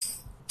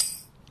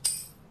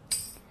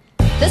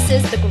This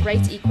is The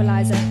Great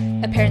Equalizer,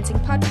 a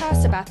parenting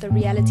podcast about the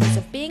realities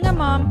of being a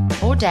mom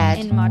or dad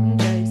in modern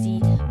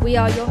Jersey. We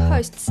are your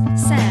hosts,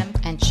 Sam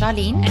and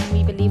Charlene, and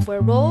we believe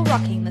we're all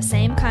rocking the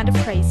same kind of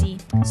crazy.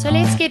 So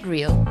let's get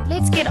real,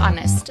 let's get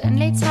honest, and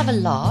let's have a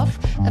laugh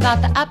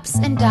about the ups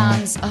and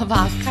downs of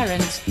our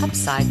current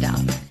upside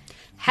down.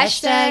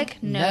 Hashtag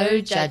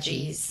no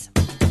judgies.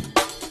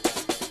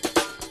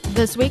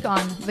 This week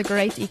on The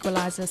Great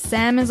Equalizer,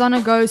 Sam is on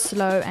a go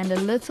slow and a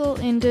little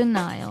in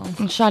denial.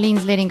 And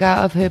Charlene's letting go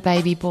of her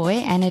baby boy,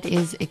 and it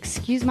is,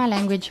 excuse my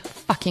language,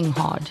 fucking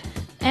hard.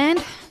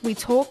 And we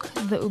talk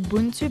the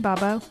Ubuntu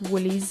Baba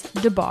Woolies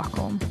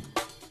debacle.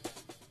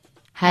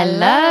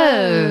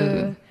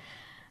 Hello.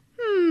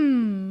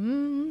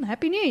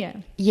 Happy New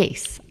Year.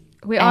 Yes.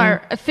 We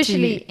are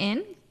officially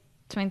in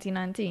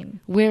 2019.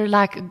 We're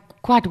like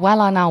quite well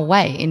on our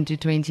way into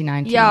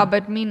 2019. Yeah,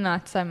 but me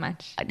not so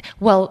much.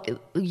 Well,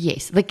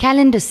 yes, the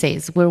calendar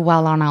says we're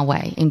well on our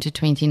way into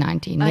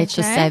 2019. Let's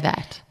just say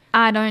that.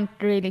 I don't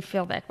really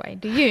feel that way.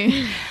 Do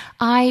you?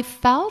 I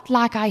felt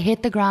like I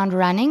hit the ground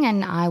running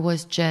and I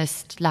was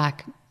just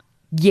like,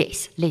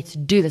 yes, let's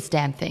do this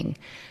damn thing.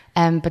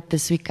 But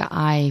this week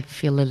I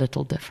feel a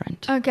little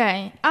different.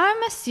 Okay,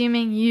 I'm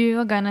assuming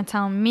you are going to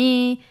tell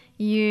me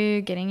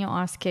you getting your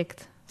ass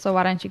kicked. So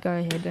why don't you go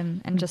ahead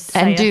and just say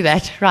and do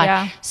that, right?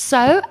 Yeah.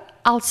 So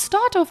I'll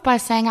start off by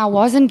saying I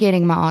wasn't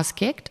getting my ass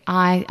kicked.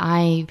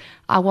 I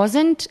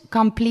wasn't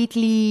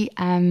completely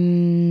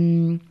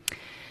in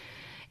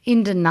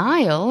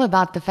denial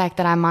about the fact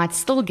that I might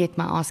still get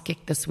my ass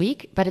kicked this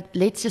week. But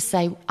let's just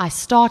say I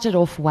started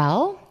off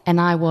well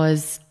and I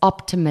was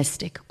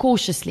optimistic,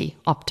 cautiously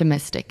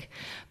optimistic.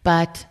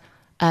 But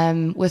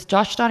with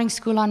Josh starting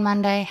school on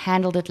Monday,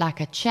 handled it like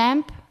a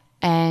champ,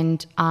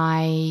 and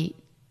I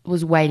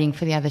was waiting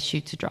for the other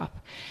shoe to drop.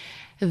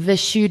 The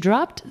shoe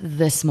dropped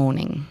this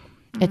morning.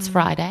 It's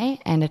Friday,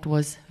 and it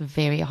was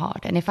very hard.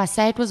 And if I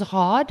say it was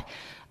hard,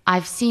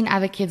 I've seen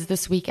other kids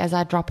this week as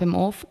I drop him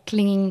off,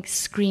 clinging,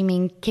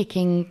 screaming,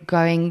 kicking,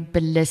 going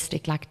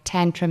ballistic, like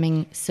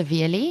tantruming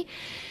severely.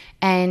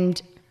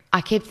 And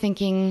I kept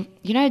thinking,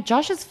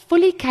 Josh is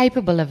fully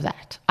capable of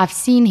that. I've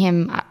seen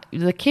him.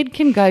 The kid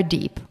can go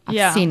deep.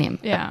 I've seen him.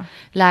 Yeah.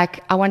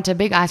 Like, I want a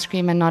big ice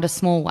cream and not a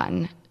small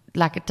one.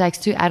 Like, it takes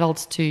two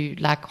adults to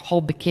like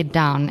hold the kid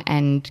down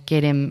and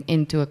get him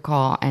into a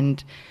car,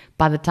 and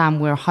by the time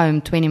we're home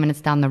 20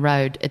 minutes down the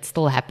road, it's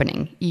still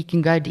happening. He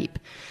can go deep.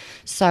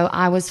 So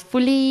I was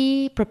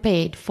fully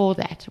prepared for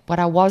that. What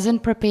I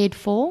wasn't prepared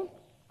for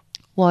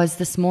was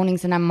this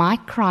morning's, and I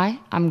might cry.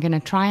 I'm going to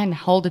try and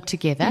hold it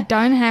together. You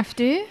don't have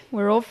to.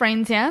 We're all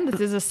friends here.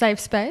 This is a safe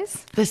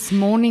space. This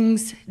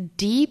morning's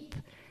deep,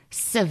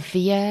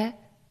 severe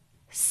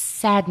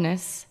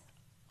sadness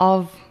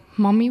of,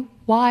 Mommy,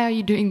 why are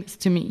you doing this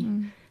to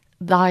me?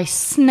 Thy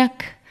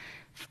snik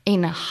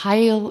in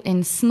hail,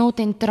 in snot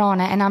en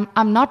trane. And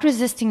I'm not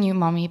resisting you,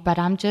 Mommy, but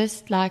I'm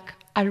just like,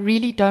 I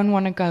really don't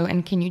want to go.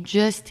 And can you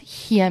just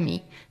hear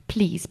me,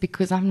 please?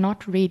 Because I'm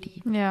not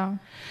ready. Yeah.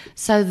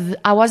 So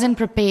I wasn't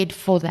prepared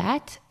for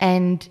that.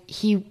 And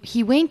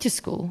he went to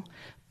school,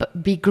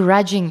 but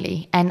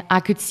begrudgingly. And I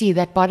could see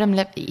that bottom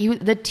lip,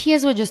 the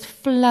tears were just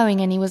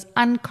flowing, and he was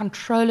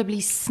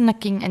uncontrollably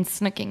snicking and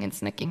snicking and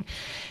snicking.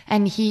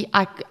 And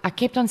I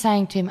kept on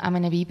saying to him, I'm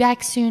going to be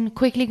back soon,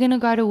 quickly going to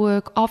go to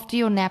work. After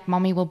your nap,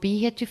 Mommy will be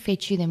here to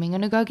fetch you. Then we're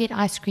going to go get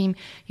ice cream.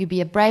 You be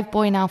a brave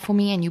boy now for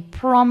me, and you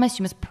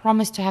must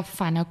promise to have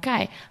fun,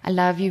 okay? I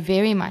love you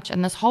very much.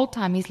 And this whole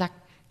time he's like,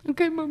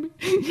 okay, Mommy.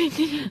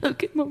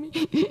 Okay, Mommy.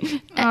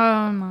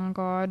 Oh, my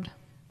God.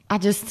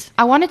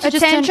 I wanted to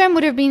just... A tantrum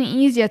would have been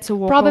easier to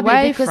walk probably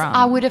away because from.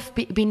 I would have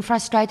been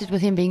frustrated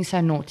with him being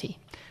so naughty.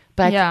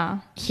 But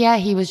here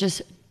he was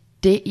just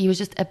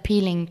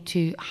appealing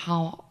to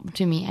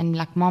me and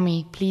like,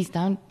 Mommy, please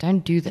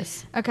don't do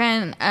this.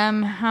 Okay,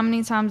 and how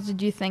many times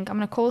did you think, I'm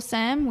going to call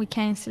Sam, we're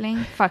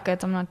cancelling, fuck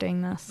it, I'm not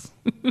doing this?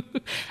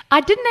 I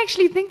didn't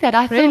actually think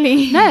that.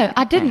 Really? No,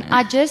 I didn't.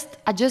 I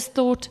just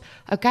thought,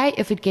 okay,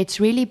 if it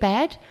gets really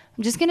bad,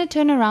 I'm just going to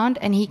turn around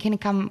and he can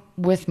come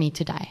with me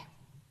today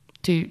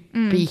to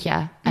be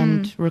here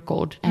and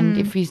record. And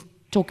if he's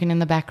talking in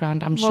the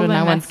background, I'm sure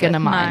no one's going to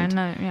mind.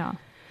 No, yeah.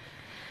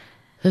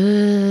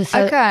 So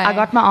okay. I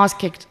got my ass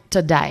kicked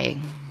today.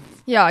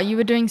 Yeah, you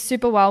were doing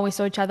super well. We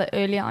saw each other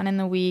earlier on in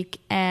the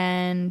week,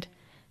 and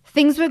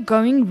things were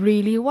going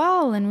really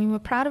well, and we were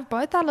proud of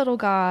both our little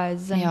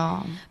guys.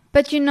 Yeah.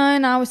 But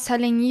and I was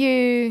telling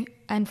you,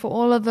 and for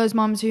all of those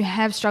moms who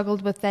have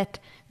struggled with that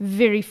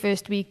very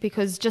first week,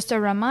 because just a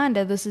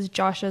reminder, this is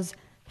Josh's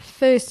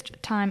first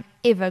time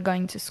ever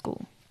going to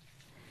school.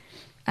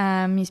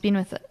 He's been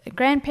with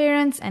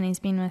grandparents and he's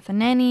been with a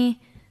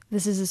nanny.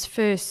 This is his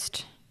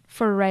first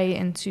foray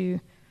into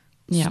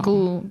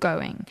school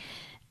going.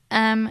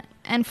 And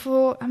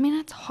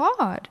it's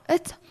hard.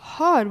 It's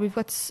hard.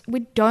 We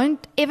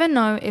don't ever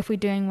know if we're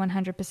doing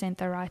 100%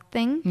 the right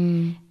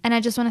thing. And I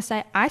just want to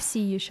say, I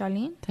see you,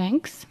 Charlene.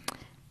 Thanks.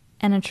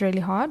 And it's really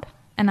hard.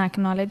 And I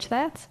acknowledge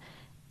that.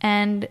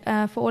 And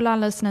for all our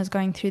listeners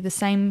going through the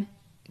same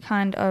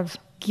kind of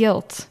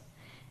guilt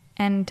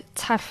and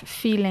tough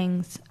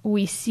feelings,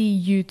 we see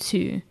you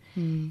too.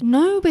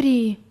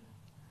 Nobody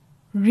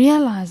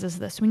realizes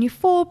this. When you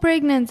fall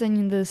pregnant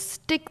and the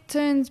stick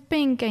turns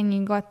pink and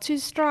you got 2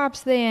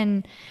 stripes there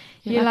and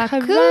you're like,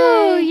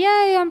 cool,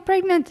 yay, I'm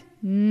pregnant.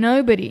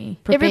 Nobody.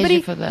 Prepares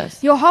you for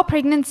this. Your whole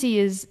pregnancy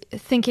is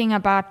thinking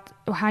about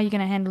how you're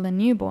going to handle a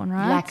newborn,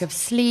 right? Lack of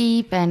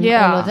sleep and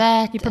all of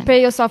that. You prepare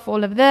yourself for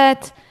all of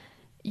that.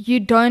 You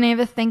don't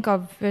ever think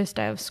of first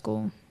day of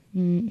school.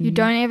 You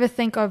don't ever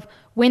think of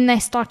when they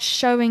start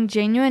showing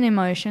genuine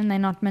emotion.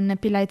 They're not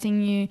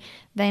manipulating you.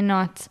 They're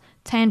not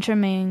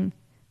tantruming.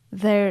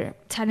 They're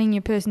telling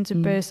you person to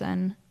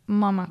person,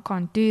 Mom, I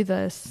can't do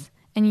this.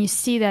 And you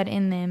see that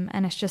in them,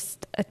 and it's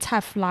just a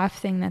tough life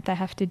thing that they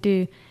have to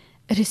do.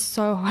 It is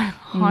so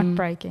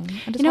heartbreaking.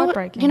 It is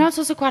heartbreaking. You know, it's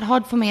also quite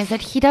hard for me is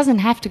that he doesn't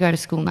have to go to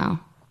school now.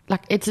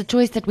 Like, it's a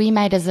choice that we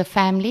made as a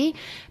family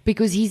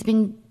because he's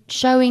been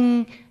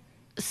showing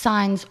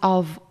signs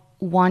of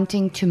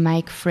wanting to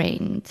make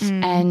friends.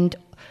 And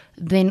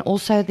then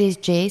also there's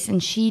Jess,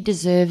 and she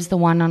deserves the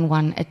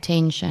one-on-one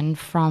attention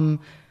from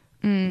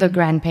the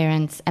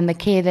grandparents and the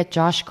care that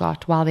Josh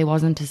got while there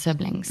wasn't a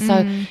sibling.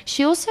 So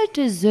she also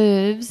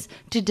deserves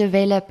to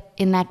develop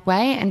in that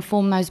way and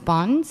form those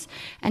bonds.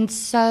 And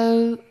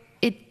so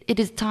it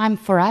is time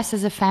for us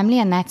as a family,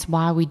 and that's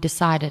why we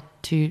decided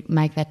to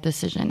make that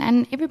decision.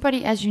 And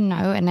everybody, as you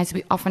know, and as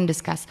we often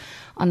discuss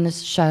on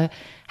this show,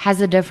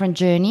 has a different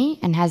journey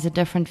and has a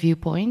different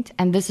viewpoint.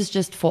 And this is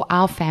just for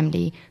our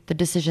family, the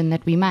decision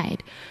that we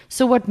made.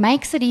 So what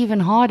makes it even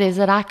harder is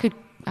that I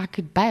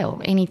could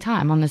bail any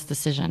time on this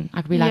decision.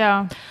 I could be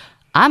like,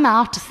 I'm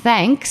out,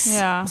 thanks.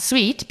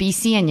 Sweet, be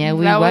seeing you.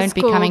 We won't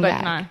be coming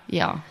back. No.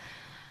 Yeah.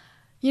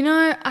 You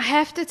know, I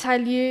have to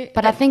tell you.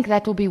 But I think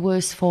that will be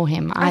worse for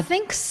him. I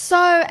think so.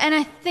 And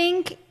I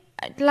think,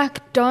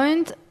 like,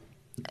 don't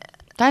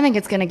think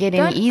it's going to get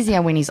any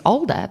easier when he's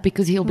older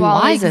because he'll be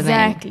wiser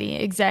then.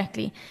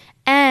 Exactly.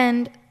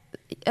 And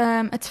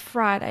it's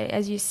Friday,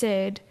 as you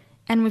said,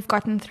 and we've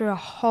gotten through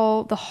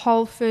the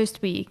whole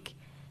first week.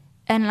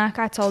 And like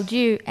I told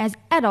you, as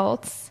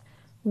adults,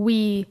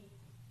 we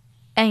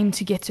aim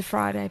to get to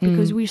Friday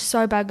because we're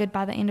so buggered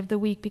by the end of the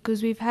week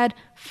because we've had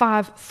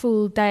 5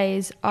 full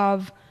days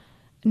of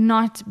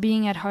not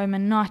being at home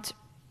and not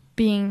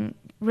being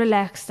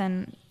relaxed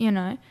and, you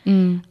know.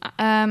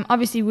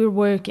 Obviously we're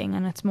working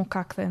and it's more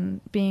cuck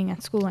than being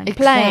at school and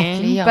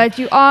playing. Yeah. But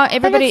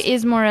everybody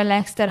is more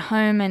relaxed at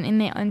home and in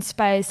their own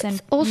space. And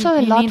it's also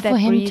a lot for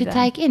him to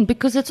take in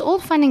because it's all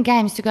fun and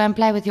games to go and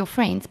play with your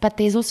friends, but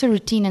there's also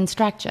routine and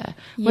structure.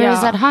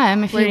 Whereas at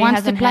home, if he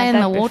wants to play in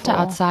the water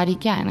outside, he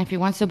can. If he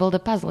wants to build a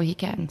puzzle, he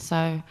can.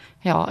 So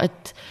yeah,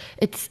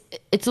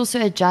 it's also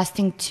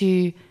adjusting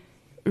to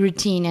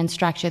routine and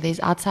structure. There's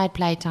outside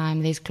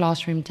playtime, there's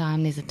classroom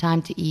time, there's a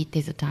time to eat,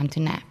 there's a time to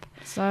nap.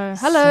 So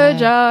hello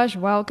Josh,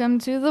 welcome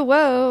to the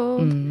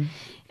world.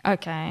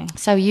 Okay,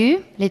 so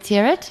let's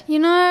hear it. You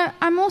know,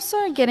 I'm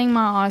also getting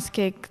my ass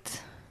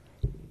kicked.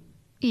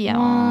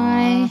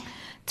 Why?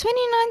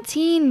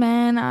 2019,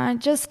 man.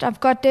 I've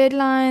got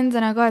deadlines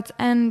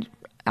and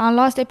our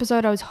last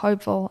episode I was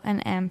hopeful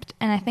and amped,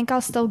 and I think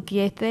I'll still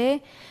get there,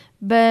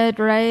 but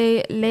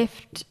Ray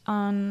left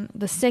on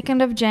the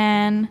 2nd of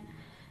Jan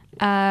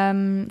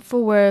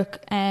for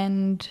work,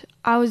 and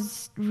I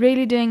was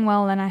really doing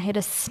well, and I had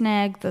a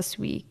snag this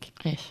week.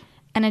 Yes.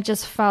 And it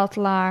just felt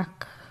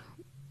like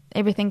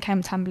everything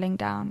came tumbling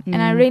down.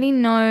 And I really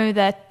know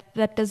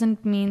that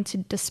doesn't mean to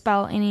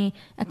dispel any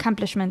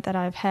accomplishment that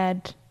I've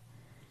had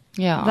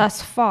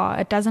thus far.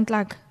 It doesn't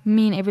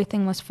mean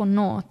everything was for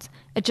naught.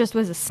 It just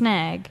was a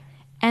snag,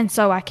 and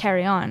so I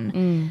carry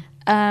on.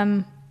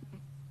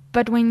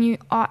 But when you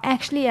are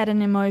actually at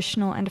an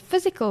emotional and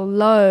physical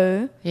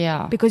low,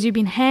 because you've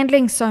been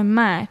handling so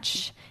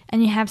much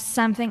and you have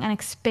something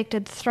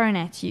unexpected thrown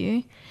at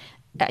you,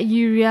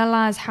 you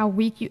realize how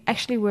weak you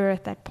actually were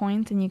at that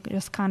point, and you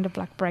just kind of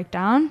break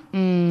down.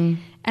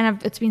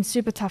 And it's been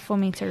super tough for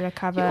me to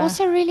recover. You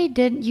also you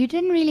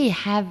didn't really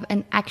have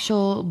an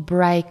actual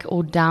break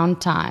or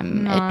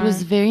downtime. No. It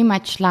was very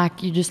much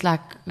like you just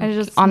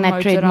on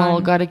that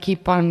treadmill, got to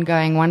keep on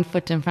going, one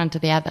foot in front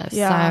of the other.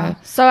 Yeah.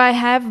 So I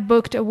have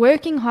booked a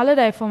working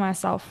holiday for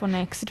myself for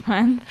next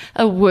month.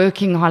 A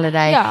working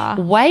holiday? Yeah.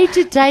 Way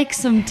to take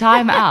some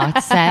time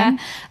out, Sam.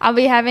 I'll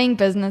be having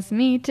business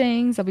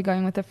meetings. I'll be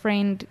going with a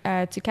friend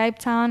to Cape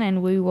Town,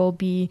 and we will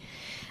be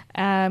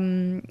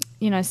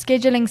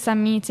scheduling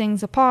some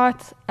meetings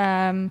apart.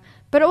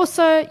 But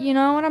also,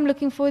 what I'm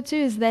looking forward to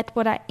is that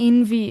what I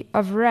envy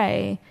of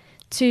Ray,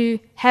 to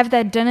have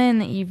that dinner in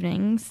the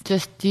evenings.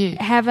 Just you.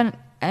 Have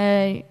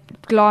a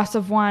glass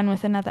of wine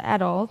with another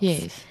adult.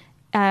 Yes.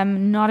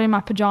 Not in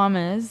my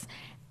pajamas.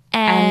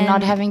 And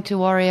not having to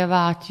worry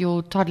about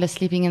your toddler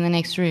sleeping in the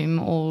next room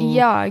or...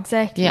 Yeah,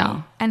 exactly.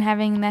 Yeah. And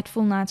having that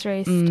full night's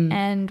rest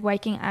and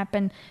waking up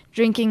and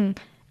drinking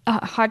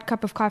a hot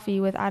cup of coffee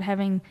without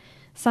having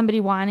somebody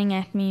whining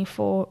at me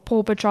for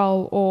Paw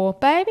Patrol or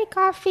baby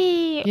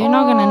coffee. You're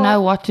not going to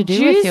know what to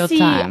do with your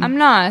time. I'm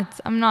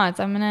not.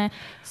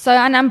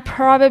 And I'm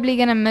probably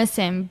going to miss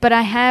him. But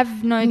I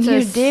have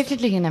noticed. You're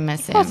definitely going to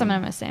miss him. Of course I'm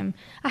going to miss him.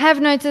 I have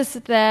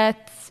noticed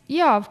that,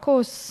 of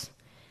course,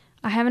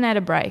 I haven't had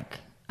a break.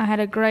 I had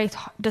a great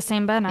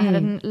December and I had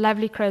a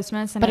lovely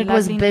Christmas and but a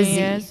lovely New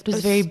Year's. It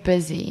was very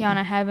busy. Yeah, and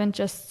I haven't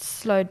just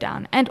slowed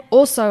down. And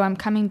also I'm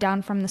coming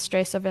down from the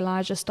stress of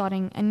Elijah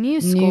starting a new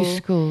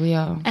school.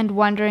 And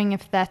wondering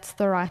if that's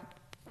the right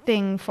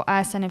thing for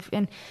us.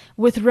 And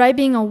with Ray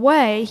being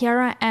away,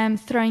 here I am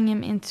throwing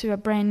him into a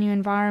brand new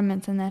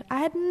environment and that I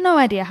had no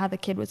idea how the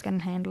kid was going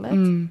to handle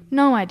it.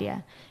 No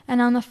idea.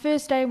 And on the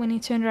first day when he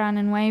turned around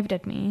and waved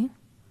at me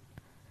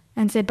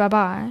and said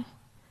bye-bye,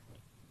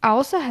 I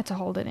also had to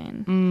hold it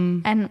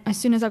in. And as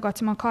soon as I got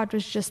to my car, it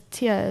was just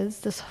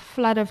tears, this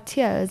flood of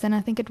tears. And I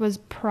think it was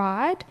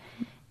pride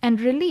and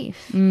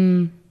relief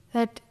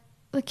that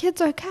the kid's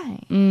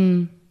okay.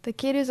 The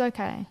kid is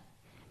okay.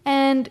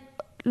 And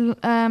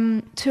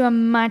to a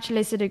much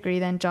lesser degree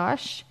than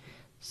Josh,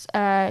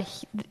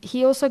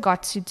 he also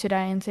got to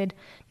today and said,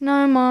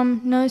 no,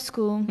 Mom, no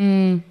school.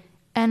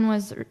 And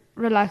was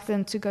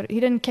reluctant to go.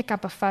 He didn't kick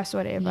up a fuss or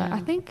whatever. Yeah.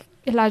 I think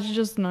Elijah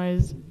just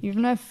knows you've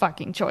no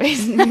fucking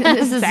choice.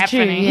 This is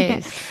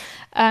happening. True,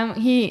 yes.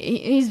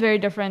 He's very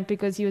different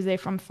because he was there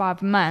from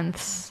 5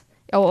 months,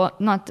 or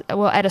not,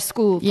 well, at a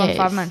school from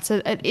 5 months.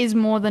 So it is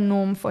more the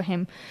norm for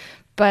him.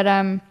 But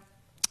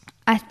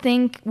I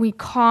think we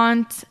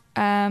can't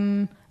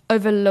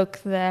overlook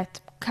that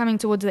coming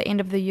towards the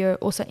end of the year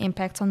also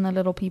impacts on the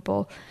little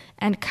people,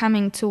 and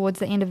coming towards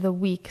the end of the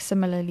week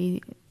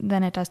similarly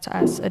than it does to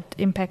us, it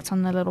impacts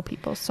on the little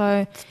people.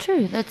 So it's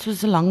true, that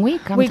was a long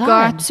week. We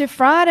got to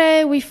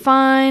Friday, we're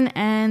fine,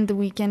 and the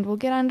weekend will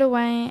get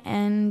underway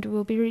and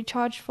we'll be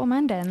recharged for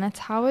Monday, and that's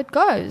how it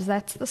goes.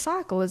 That's the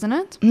cycle, isn't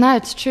it? No,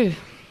 it's true,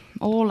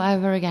 all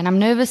over again. I'm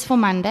nervous for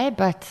Monday,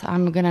 but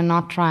I'm gonna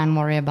not try and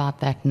worry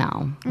about that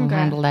now. We'll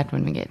handle that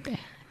when we get there.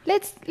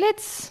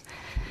 Let's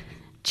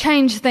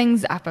change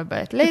things up a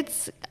bit.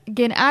 Let's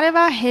get out of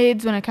our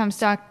heads when it comes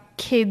to our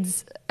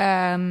kids'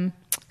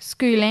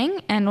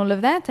 schooling and all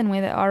of that and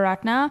where they are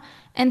right now,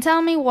 and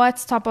tell me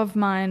what's top of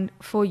mind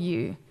for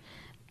you.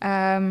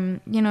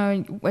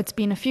 It's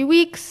been a few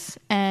weeks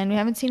and we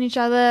haven't seen each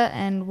other,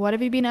 and what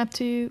have you been up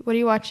to? What are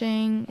you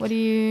watching?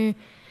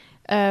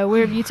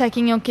 Where have you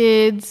taken your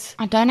kids?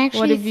 I don't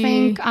actually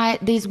think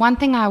there's one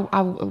thing I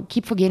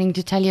keep forgetting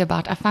to tell you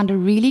about. I found a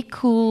really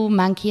cool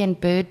monkey and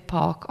bird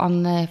park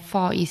on the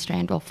Far East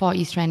Rand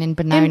in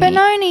Benoni. In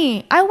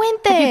Benoni. I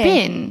went there. Have you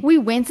been? We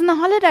went in the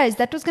holidays.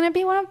 That was going to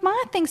be one of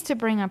my things to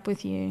bring up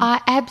with you. I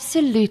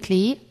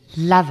absolutely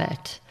love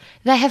it.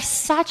 They have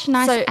such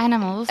nice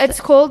animals.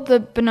 It's called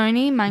the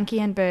Benoni Monkey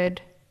and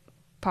Bird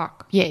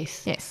Park.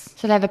 Yes.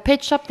 So they have a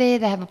pet shop there,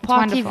 they have a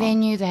party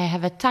venue, they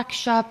have a tuck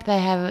shop, they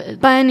have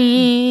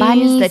bunnies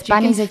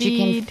that you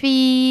can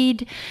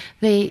feed.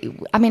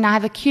 I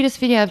have the cutest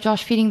video of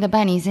Josh feeding the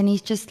bunnies, and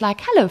he's just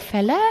like, hello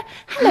fella,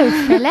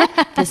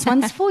 this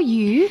one's for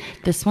you,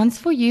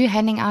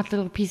 handing out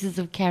little pieces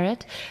of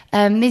carrot.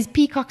 There's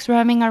peacocks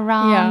roaming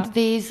around,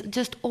 there's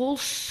just all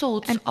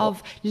sorts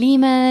of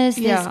lemurs,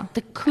 there's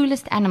the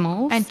coolest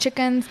animals. And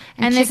chickens,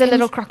 and there's a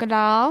little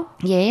crocodile.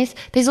 Yes,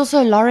 there's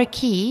also a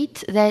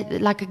lorikeet,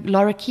 like a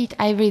lorikeet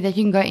aviary that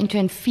you can go into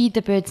and feed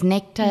the birds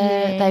nectar.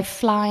 They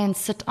fly and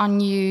sit on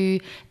you.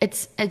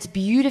 It's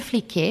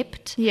beautifully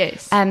kept.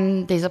 Yes.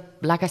 There's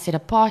like I said, a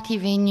party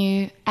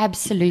venue.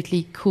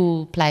 Absolutely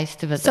cool place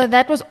to visit. So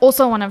that was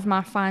also one of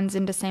my finds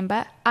in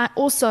December. I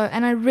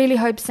really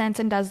hope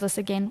Sanson does this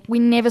again. We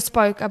never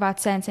spoke about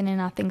Sanson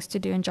in our Things to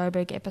Do in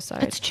Joburg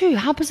episode. It's true.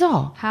 How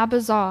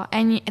bizarre.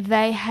 And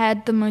they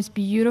had the most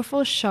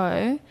beautiful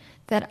show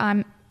that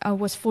I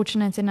was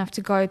fortunate enough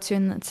to go to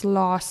in its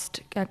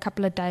last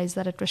couple of days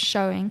that it was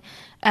showing.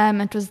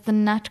 It was the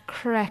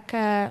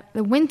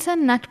Winter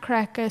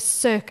Nutcracker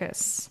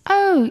Circus.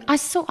 Oh,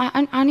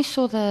 I only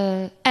saw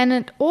the... And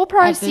it all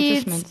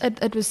proceeds,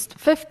 it was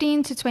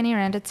 15 to 20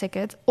 rand a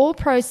ticket. All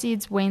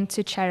proceeds went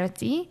to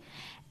charity.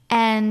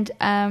 And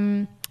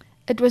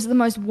it was the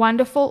most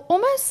wonderful,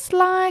 almost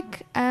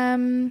like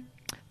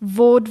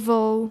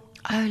vaudeville,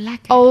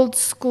 old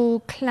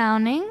school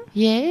clowning.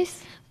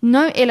 Yes.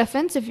 No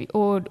elephants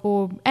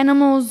or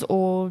animals,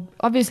 or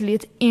obviously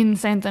it's in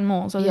Santon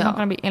Mall, so there's not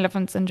going to be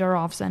elephants and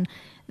giraffes, and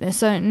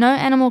so no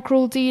animal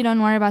cruelty.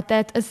 Don't worry about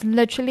that. It's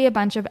literally a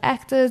bunch of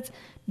actors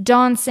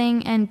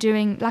dancing and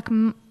doing like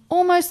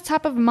almost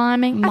type of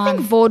miming. I think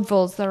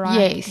vaudeville's the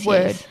right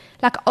word. Yes.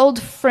 Like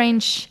old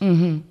French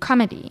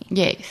comedy.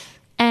 Yes.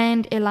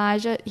 And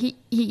Elijah, he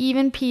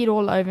even peed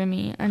all over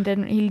me, and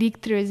then he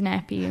leaked through his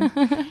nappy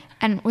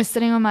and was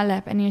sitting on my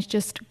lap, and he was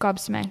just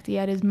gobsmacked. He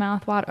had his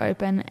mouth wide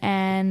open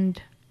and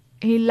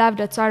he loved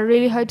it. So I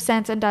really hope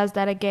Santa does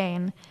that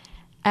again.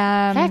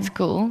 That's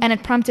cool. And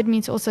it prompted me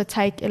to also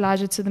take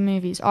Elijah to the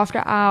movies. After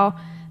our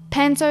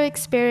Panto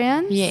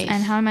experience Yes.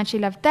 and how much he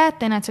loved that.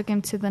 Then I took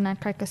him to the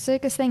Nutcracker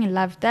Circus thing. He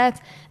loved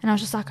that. And I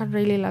was just like, I'd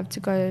really love to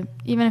go,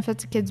 even if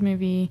it's a kid's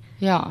movie,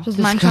 Yeah. just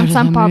go munch to on the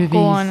some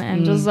popcorn movies.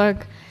 and just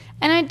like,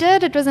 and I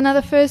did. It was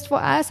another first for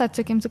us. I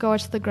took him to go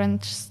watch The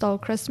Grinch Stole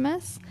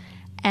Christmas.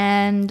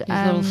 And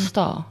His little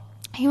star.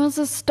 he was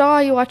a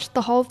star. He watched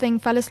the whole thing,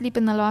 fell asleep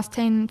in the last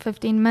 10,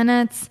 15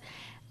 minutes,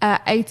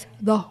 ate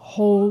the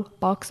whole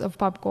box of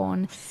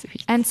popcorn.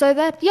 Sweet. And so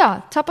that,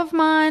 yeah, top of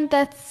mind,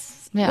 that's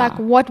like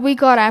what we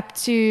got up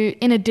to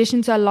in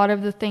addition to a lot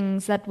of the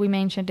things that we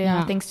mentioned in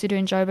our Things to Do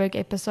in Joburg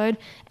episode.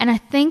 And I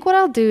think what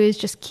I'll do is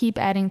just keep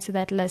adding to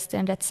that list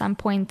and at some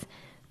point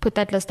put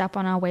that list up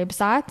on our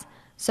website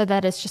so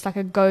that it's just like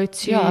a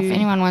go-to. Yeah, if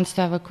anyone wants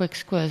to have a quick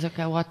squiz,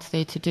 okay, what's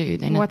there to do?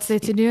 Then what's there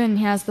to do, and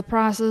he has the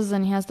prices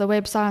and he has the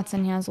websites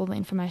and he has all the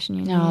information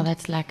you need. No,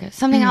 that's lekker.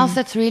 Something else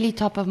that's really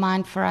top of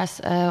mind for us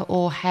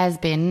or has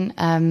been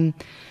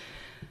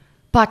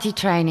potty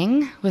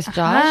training with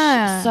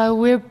Josh. So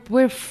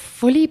we're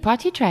fully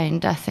potty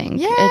trained, I think.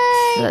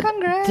 Yay,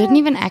 congrats. Didn't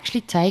even actually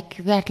take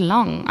that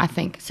long, I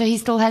think. So he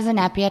still has a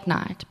nappy at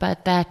night,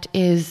 but that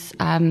is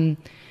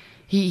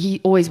he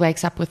always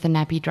wakes up with the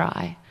nappy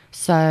dry.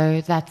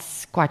 So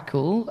that's quite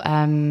cool.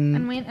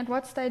 And at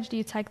what stage do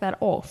you take that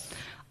off?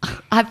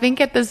 I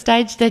think at the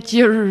stage that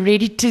you're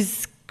ready to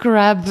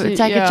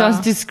take a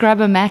chance to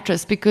scrub a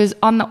mattress, because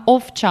on the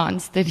off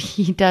chance that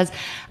he does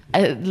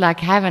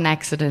have an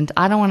accident,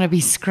 I don't want to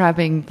be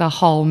scrubbing the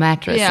whole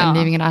mattress and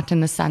leaving it out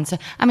in the sun. So,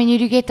 I mean, you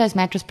do get those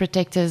mattress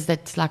protectors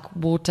that's like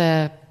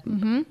water,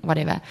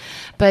 whatever.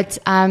 But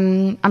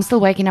I'm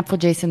still waking up for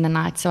Jess in the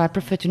night, so I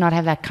prefer to not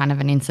have that kind of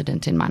an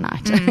incident in my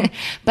night.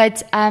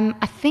 But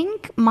I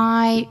think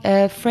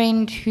my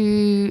friend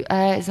who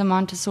is a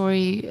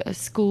Montessori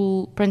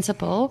school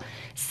principal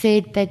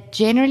said that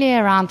generally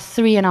around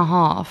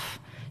 3.5,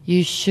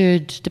 you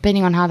should,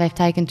 depending on how they've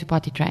taken to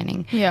potty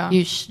training,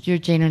 you're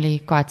generally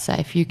quite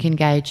safe. You can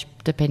gauge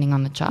depending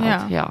on the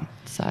child. Yeah.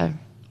 So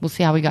we'll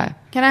see how we go.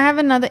 Can I have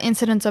another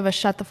incident of a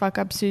shut the fuck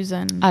up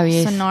Susan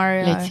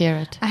scenario? Let's hear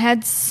it. I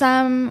had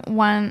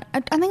someone,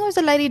 I think it was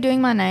a lady doing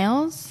my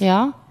nails.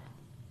 Yeah?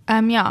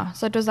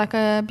 So it was like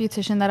a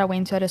beautician that I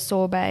went to at a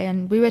sorbet,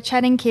 and we were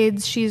chatting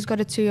kids. She's got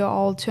a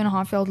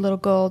 2.5-year-old little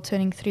girl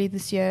turning 3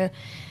 this year.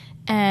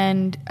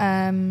 And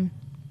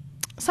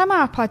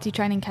somehow potty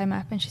training came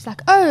up, and she's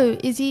like, oh,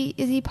 is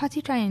he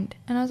potty trained?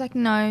 And I was like,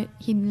 no,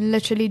 he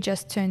literally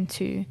just turned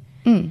 2.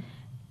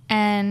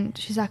 And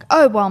she's like,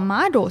 oh, well,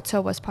 my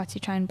daughter was potty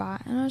trained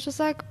by. And I was just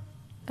like,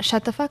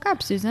 shut the fuck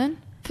up,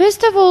 Susan.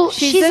 First of all,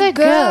 she's a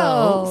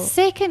girl. girl.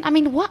 Second, I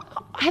mean, what?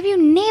 Have you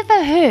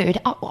never heard?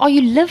 Are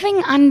you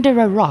living under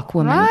a rock,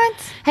 woman? Right.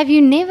 Have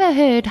you never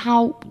heard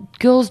how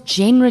girls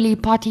generally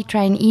potty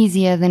train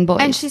easier than boys?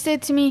 And she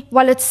said to me,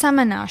 well, it's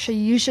summer now, so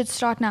you should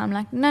start now. I'm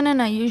like,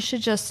 no, you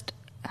should just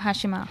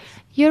hush your mouth.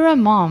 You're a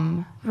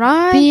mom.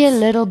 Right. Be a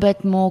little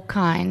bit more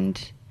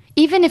kind.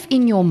 Even if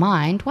in your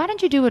mind, why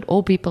don't you do what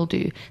all people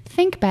do?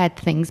 Think bad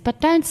things, but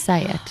don't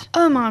say it.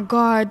 Oh, my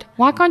God.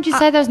 Why can't you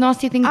say those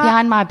nasty things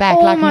behind my back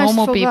like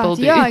normal people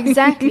do? Yeah,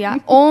 exactly.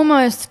 I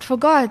almost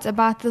forgot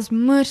about this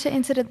murder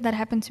incident that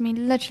happened to me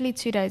literally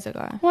 2 days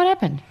ago. What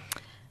happened?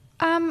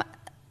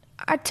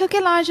 I took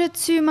Elijah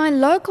to my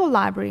local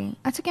library.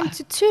 I took him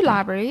to 2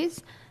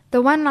 libraries.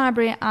 The one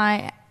library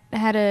I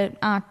had an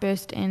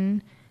outburst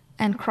in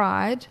and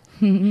cried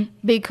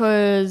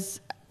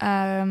because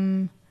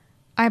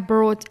I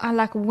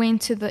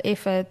went to the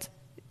effort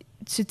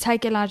to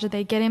take Elijah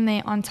there, get him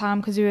there on time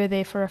because we were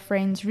there for a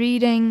friend's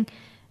reading.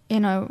 You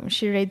know,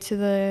 she read to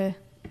the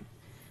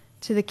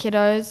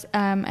kiddos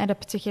at a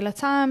particular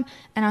time,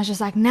 and I was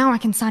just like, now I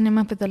can sign him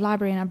up at the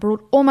library. And I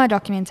brought all my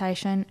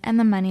documentation and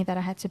the money that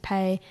I had to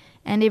pay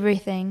and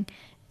everything.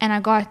 And I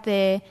got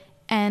there,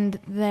 and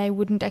they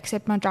wouldn't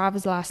accept my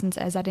driver's license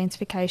as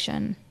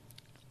identification.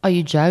 Are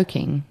you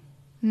joking?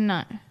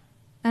 No.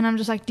 And I'm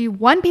just like, do you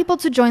want people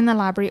to join the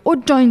library or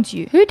don't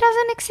you? Who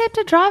doesn't accept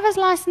a driver's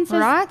license?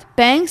 Right?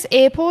 Banks,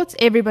 airports,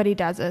 everybody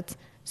does it.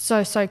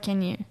 So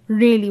can you.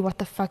 Really, what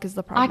the fuck is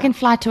the problem? I can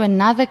fly to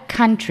another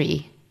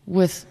country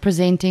with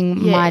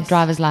presenting my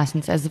driver's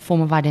license as a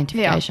form of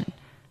identification. Yeah.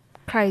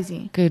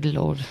 Crazy. Good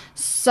Lord.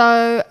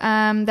 So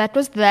that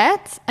was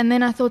that. And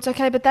then I thought,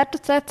 okay, but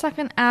that's like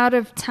an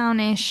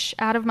out-of-townish,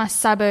 out of my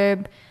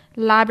suburb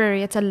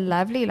library. It's a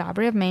lovely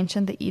library. I've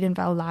mentioned the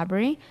Edenvale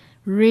Library.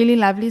 Really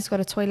lovely. It's got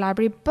a toy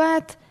library,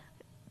 but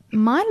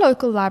my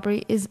local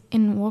library is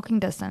in walking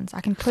distance.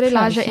 I can put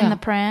Elijah in the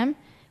pram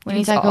when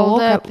he's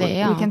older.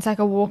 We can take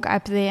a walk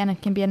up there, and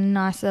it can be a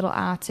nice little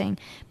outing.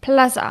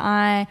 Plus,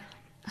 I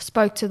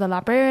spoke to the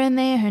librarian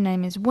there. Her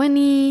name is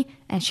Winnie,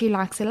 and she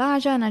likes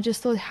Elijah. And I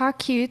just thought, how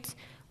cute.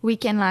 We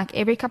can, like,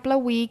 every couple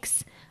of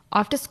weeks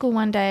after school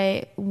one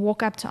day,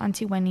 walk up to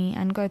Auntie Winnie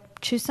and go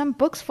choose some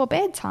books for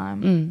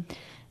bedtime.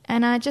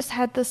 And I just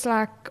had this,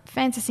 like,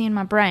 fantasy in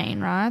my brain,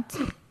 right?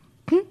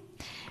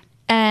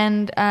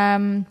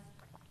 And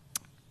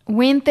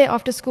went there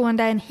after school one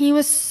day, and he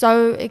was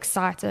so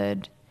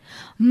excited.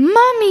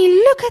 Mommy,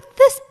 look at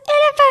this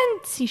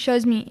elephant! He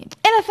shows me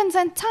elephants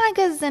and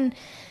tigers and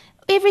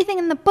everything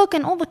in the book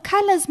and all the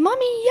colors.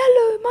 Mommy,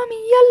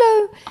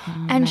 yellow.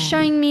 And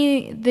showing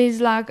me there's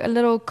like a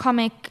little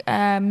comic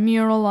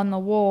mural on the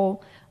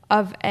wall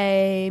of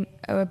a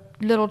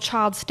little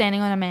child standing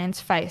on a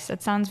man's face.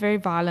 It sounds very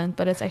violent,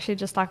 but it's actually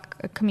just like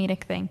a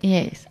comedic thing.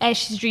 Yes. As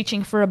she's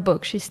reaching for a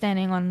book, she's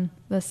standing on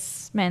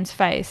this man's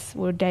face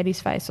or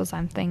daddy's face or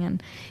something.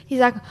 And he's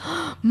like,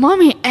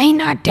 Mommy, ain't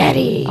not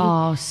daddy.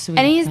 Oh, sweet.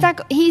 And he's like,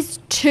 he's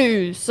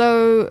 2.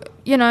 So,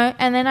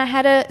 and then I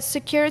had a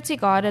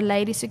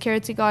lady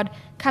security guard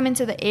come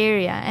into the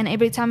area. And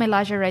every time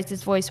Elijah raised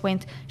his voice,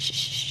 went, shh,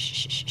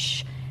 shh, shh,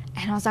 shh.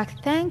 And I was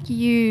like, thank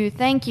you.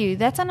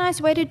 That's a nice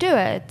way to do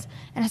it.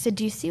 And I said,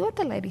 do you see what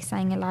the lady's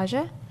saying,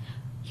 Elijah?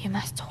 You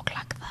must talk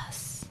like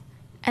this.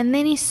 And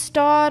then he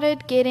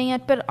started getting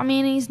it, but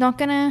he's not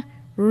going to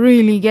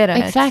really get it.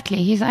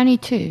 Exactly. He's only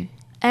 2.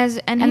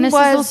 And this is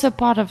also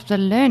part of the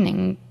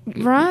learning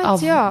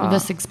of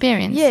this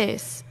experience.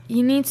 Yes.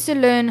 He needs to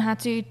learn how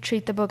to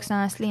treat the books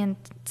nicely and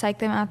take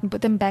them out and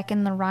put them back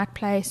in the right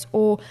place,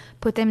 or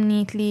put them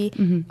neatly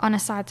on a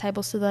side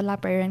table so the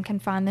librarian can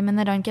find them and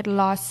they don't get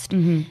lost,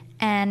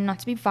 and not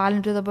to be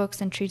violent with the books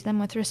and treat them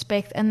with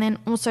respect, and then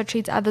also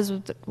treat others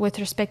with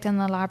respect in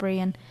the library.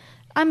 And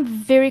I'm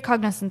very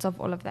cognizant of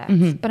all of that,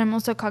 but I'm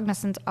also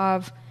cognizant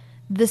of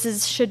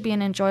should be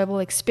an enjoyable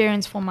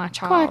experience for my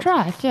child. Quite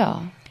right,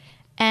 yeah.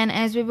 And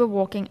as we were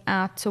walking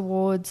out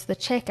towards the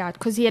checkout,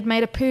 because he had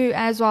made a poo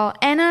as well,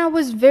 and I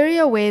was very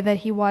aware that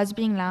he was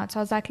being loud, so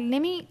I was like, let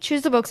me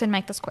choose the books and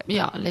make this quick.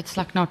 Yeah, let's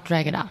not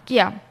drag it out.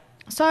 Yeah.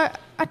 So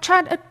I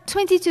tried,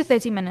 20 to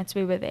 30 minutes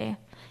we were there.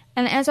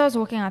 And as I was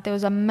walking out, there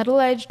was a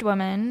middle-aged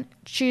woman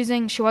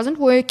choosing. She wasn't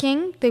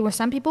working. There were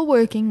some people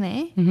working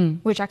there,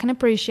 which I can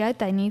appreciate.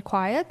 They need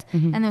quiet.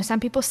 And there were some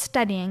people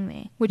studying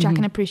there, which I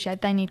can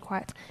appreciate. They need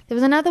quiet. There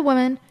was another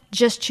woman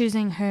just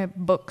choosing her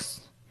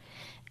books.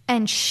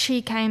 And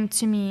she came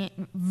to me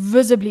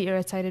visibly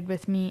irritated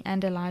with me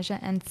and Elijah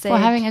and said... For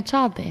having a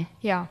child there?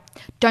 Yeah.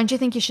 Don't you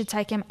think you should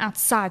take him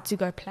outside to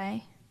go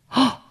play?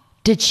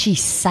 Did she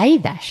say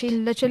that? She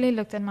literally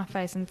looked in my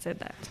face and said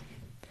that.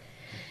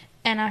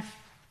 And I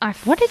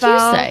What did you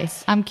say?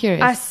 I'm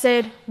curious. I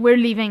said, we're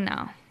leaving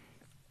now.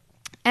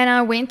 And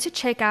I went to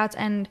check out,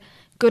 and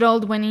good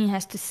old Winnie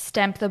has to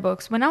stamp the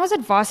books. When I was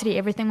at varsity,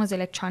 everything was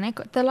electronic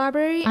at the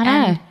library. I know.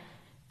 And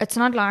it's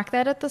not like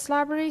that at this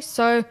library.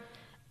 So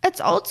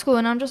it's old school.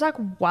 And I'm just like,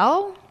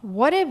 well,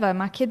 whatever.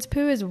 My kid's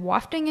poo is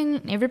wafting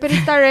in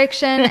everybody's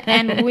direction.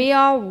 And we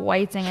are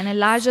waiting. And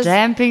Elijah's...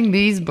 Stamping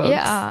these books.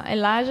 Yeah.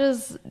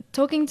 Elijah's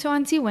talking to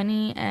Auntie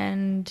Winnie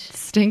and...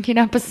 Stinking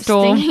up a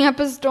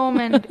storm.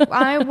 And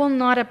I will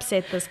not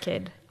upset this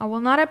kid. I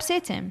will not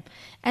upset him.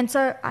 And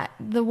so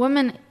the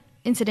woman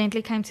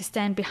incidentally came to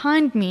stand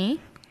behind me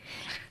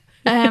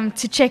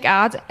to check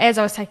out, as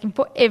I was taking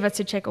forever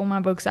to check all my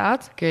books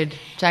out. Good.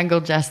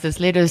 Jungle justice.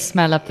 Let us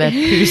smell up that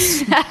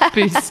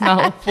poo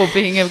smell for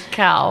being a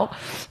cow.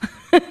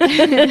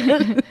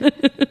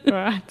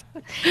 Right.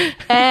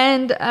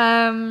 And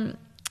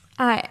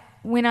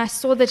when I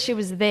saw that she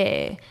was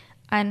there,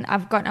 and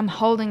I'm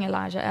holding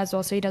Elijah as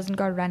well so he doesn't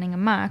go running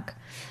amok.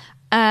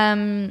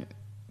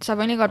 So I've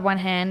only got one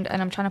hand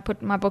and I'm trying to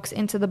put my books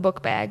into the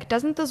book bag.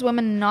 Doesn't this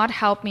woman not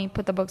help me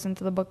put the books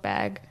into the book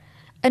bag?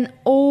 An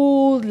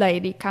old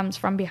lady comes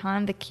from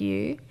behind the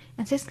queue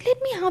and says, let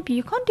me help you.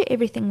 You can't do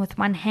everything with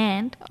one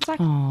hand. I was like,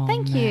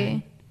 thank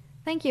you.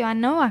 Thank you. I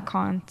know I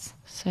can't.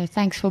 So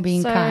thanks for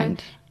being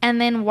kind. And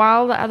then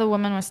while the other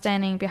woman was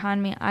standing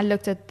behind me, I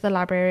looked at the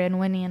librarian,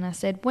 Winnie, and I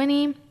said,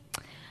 Winnie,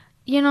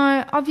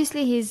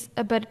 obviously he's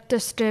a bit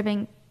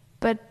disturbing,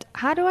 but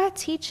how do I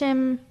teach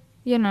him,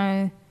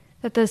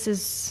 that this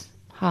is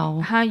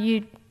how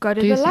you go to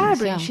the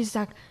library? Yeah. She's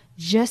like,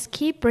 just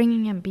keep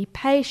bringing him. Be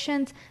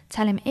patient.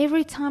 Tell him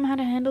every time how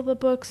to handle the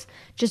books.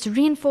 Just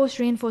reinforce.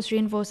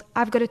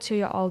 I've got a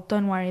 2-year-old.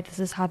 Don't worry. This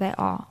is how they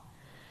are.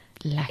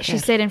 Lekker. She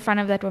said in front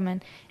of that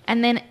woman.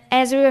 And then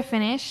as we were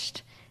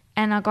finished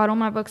and I got all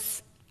my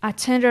books, I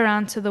turned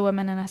around to the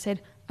woman and I said,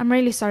 I'm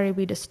really sorry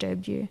we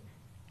disturbed you.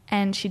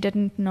 And she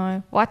didn't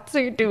know what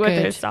to do with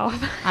herself.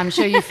 I'm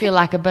sure you feel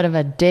like a bit of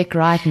a dick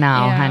right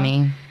now,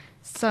 honey.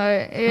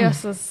 So,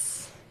 yes.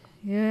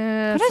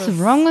 What is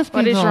wrong with people?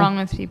 What is wrong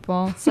with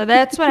people? So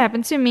that's what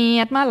happened to me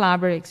at my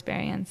library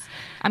experience.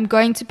 I'm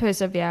going to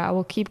persevere. I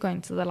will keep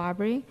going to the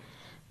library.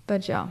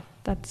 But yeah,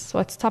 that's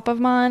what's top of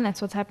mind.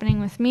 That's what's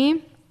happening with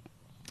me.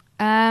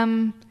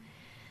 But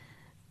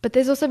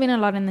there's also been a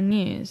lot in the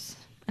news.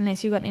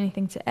 Unless you got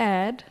anything to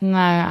add. No,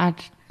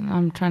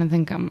 I'm trying to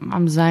think.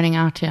 I'm zoning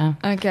out here.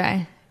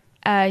 Okay.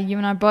 You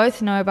and I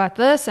both know about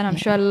this, and I'm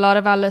sure a lot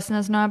of our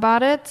listeners know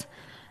about it.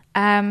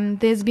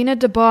 There's been a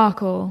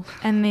debacle,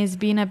 and there's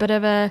been a bit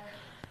of a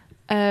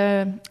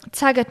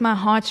tug at my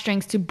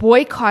heartstrings to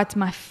boycott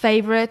my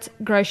favorite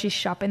grocery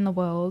shop in the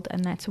world,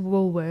 and that's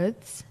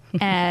Woolworths.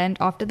 And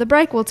after the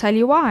break, we'll tell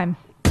you why.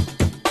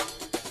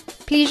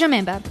 Please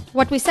remember,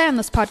 what we say on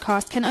this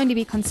podcast can only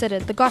be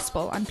considered the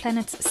gospel on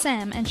planets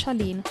Sam and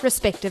Charlene,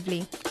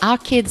 respectively. Our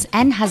kids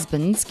and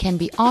husbands can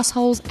be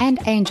assholes and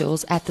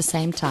angels at the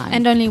same time.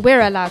 And only we're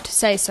allowed to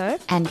say so.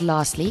 And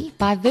lastly,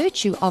 by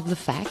virtue of the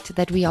fact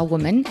that we are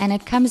women and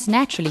it comes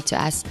naturally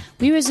to us,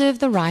 we reserve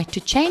the right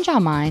to change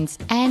our minds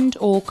and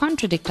or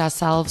contradict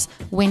ourselves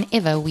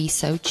whenever we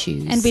so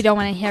choose. And we don't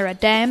want to hear a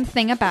damn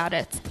thing about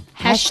it.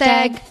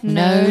 Hashtag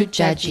no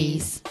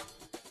judgies.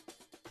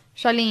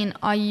 Charlene,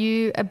 are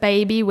you a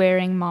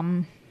baby-wearing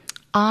mom?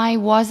 I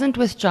wasn't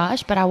with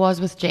Josh, but I was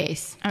with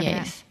Jess. Okay.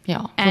 Yes.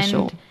 Yeah, for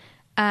sure.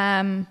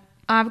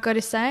 I've got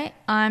to say,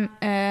 I'm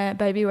a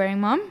baby-wearing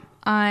mom.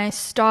 I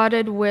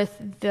started with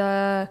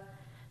the...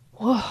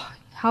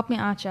 help me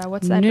out here.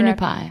 What's that? Nunu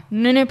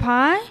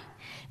Pi.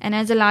 And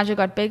as Elijah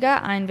got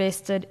bigger, I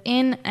invested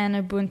in an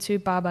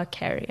Ubuntu Baba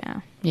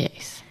carrier.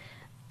 Yes.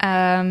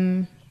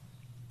 I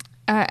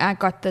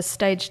got the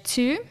stage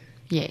 2.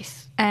 Yes.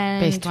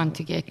 And best one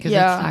to get because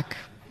it's like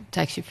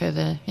takes you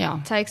further. Yeah,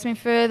 takes me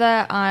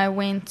further. I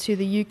went to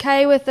the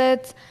UK with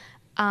it.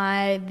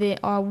 There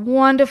are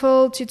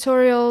wonderful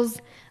tutorials.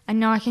 I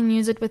know I can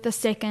use it with the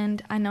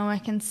second. I know I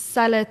can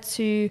sell it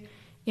to,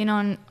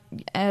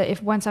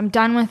 if once I'm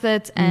done with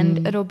it,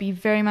 and it'll be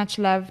very much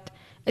loved.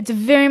 It's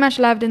very much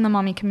loved in the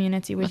mommy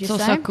community, would you say?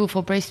 It's also cool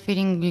for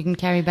breastfeeding. You can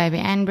carry baby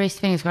and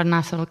breastfeeding. It's got a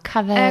nice little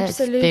cover.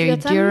 Absolutely.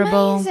 It's very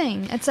durable.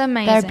 Amazing. It's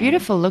amazing. They're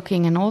beautiful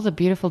looking, and all the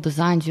beautiful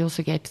designs you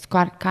also get. It's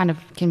quite kind of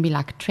can be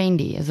like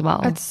trendy as well.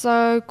 It's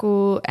so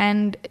cool.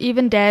 And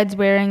even dads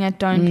wearing it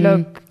don't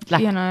look,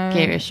 like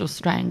garish or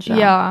strange. Right?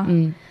 Yeah.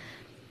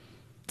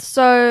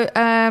 So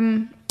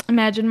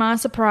imagine my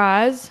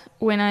surprise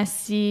when I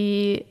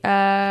see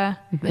the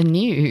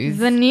news,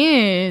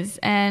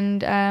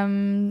 and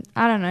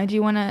I don't know. Do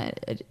you want to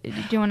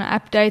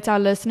update our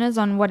listeners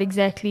on what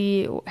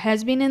exactly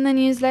has been in the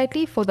news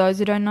lately? For those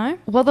who don't know,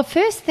 well, the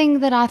first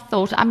thing that I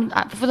thought,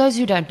 for those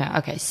who don't know,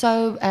 okay,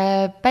 so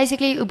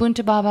basically,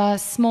 Ubuntu Baba,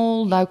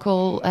 small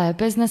local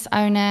business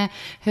owner,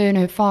 her and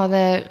her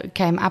father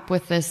came up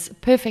with this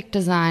perfect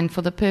design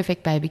for the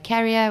perfect baby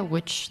carrier,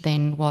 which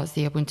then was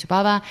the Ubuntu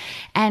Baba,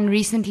 and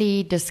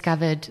recently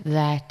discovered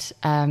that.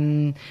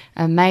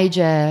 A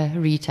major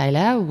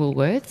retailer,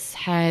 Woolworths,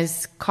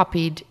 has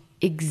copied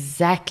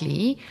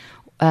exactly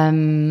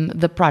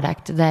the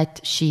product that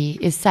she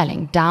is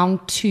selling,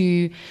 down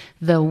to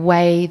the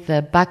way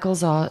the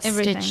buckles are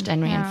stitched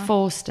and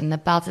reinforced, and the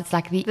belts. It's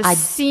like the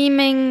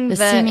seaming.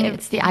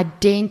 It's the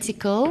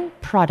identical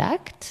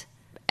product.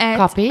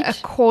 Copied a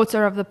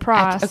quarter of the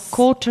price. At a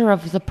quarter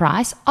of the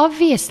price,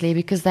 obviously,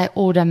 because they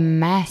order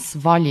mass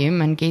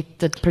volume and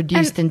get it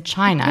produced in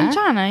China. In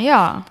China,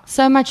 yeah.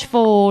 So much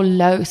for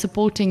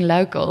supporting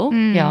local,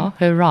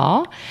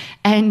 hurrah.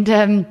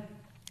 And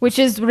which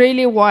is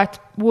really what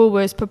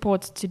Woolworths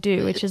purports to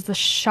do, which is the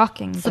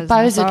shocking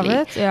supposedly.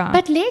 Business of it. Yeah.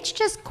 But let's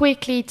just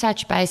quickly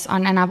touch base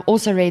on, and I've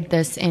also read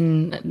this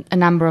in a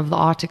number of the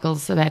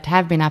articles that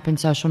have been up in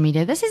social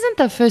media. This isn't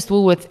the first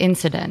Woolworths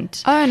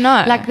incident. Oh,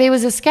 no. Like there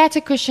was a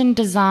scatter cushion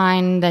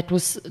design that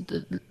was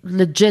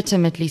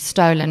legitimately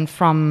stolen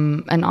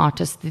from an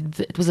artist.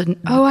 It was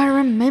I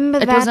remember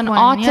that. It was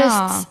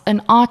an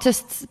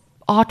artist's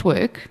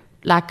artwork,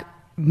 like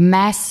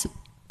mass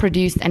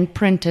produced and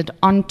printed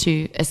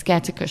onto a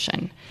scatter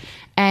cushion.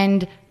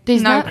 And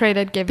there's no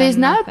credit given. There's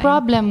no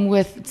problem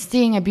with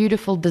seeing a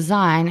beautiful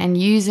design and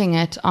using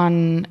it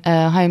on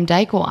a home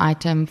decor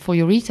item for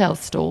your retail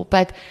store,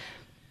 but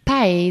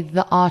pay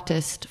the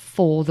artist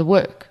for the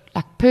work.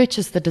 Like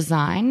purchase the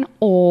design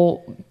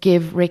or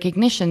give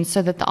recognition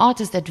so that the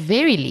artist at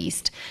very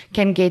least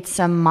can get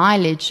some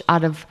mileage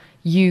out of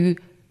you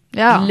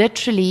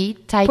literally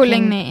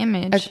taking their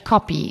image. A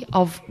copy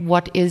of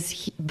what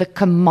is the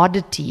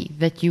commodity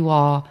that you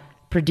are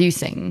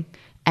producing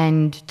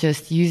and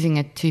just using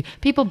it to...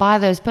 People buy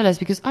those pillows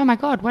because, oh my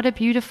God, what a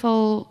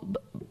beautiful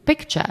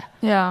picture.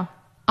 Yeah.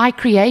 I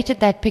created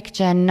that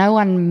picture and no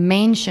one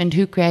mentioned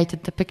who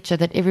created the picture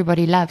that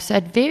everybody loves. So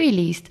at very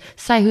least,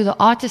 say who the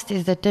artist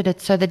is that did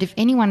it so that if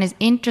anyone is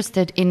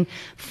interested in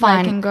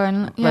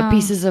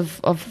pieces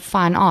of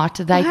fine art,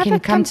 they can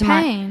come to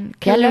my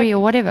gallery or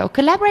whatever. Or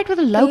collaborate with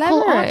a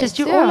local artist.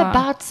 You're all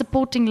about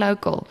supporting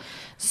local.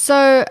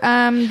 So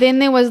then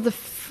there was the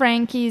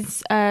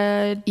Frankie's...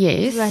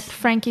 yes. Like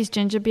Frankie's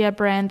ginger beer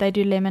brand. They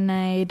do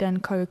lemonade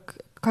and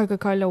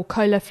Coca-Cola or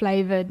cola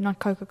flavored, not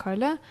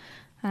Coca-Cola.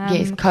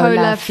 Yes,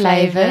 cola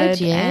flavored,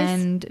 yes,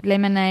 and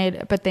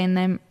lemonade. But then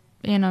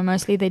they,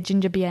 mostly their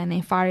ginger beer and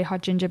their fiery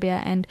hot ginger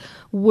beer. And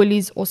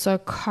Woolies also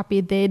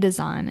copied their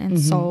design and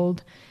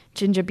sold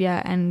ginger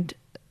beer and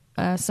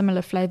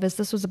similar flavors.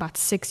 This was about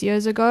 6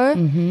 years ago.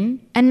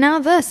 And now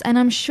this, and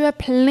I'm sure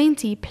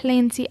plenty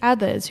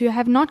others who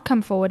have not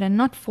come forward and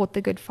not fought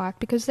the good fight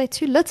because they're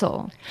too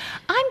little.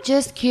 I'm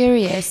just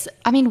curious.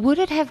 I mean, would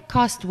it have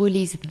cost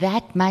Woolies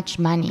that much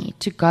money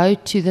to go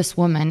to this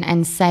woman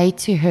and say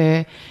to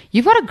her,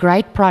 you've got a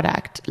great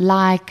product,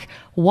 like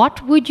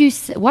what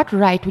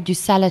rate would you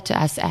sell it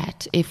to us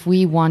at if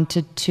we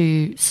wanted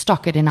to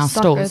stock it in our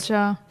stores?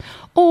 Yeah.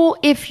 Or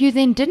if you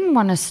then didn't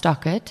want to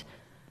stock it,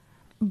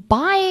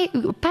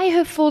 pay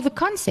her for the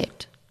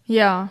concept.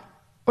 Yeah,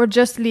 or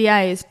just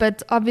liaise.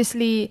 But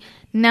obviously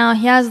now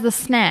here's the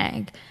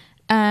snag.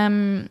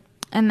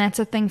 And that's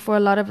a thing for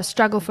a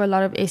struggle for a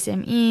lot of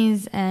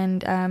SMEs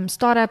and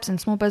startups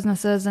and small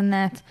businesses, and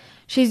that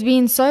she's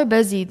been so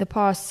busy the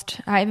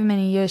past however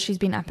many years she's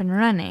been up and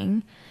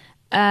running,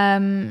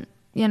 and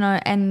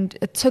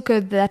it took her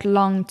that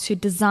long to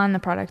design the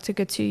product. It took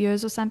her 2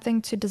 years or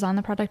something to design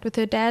the product with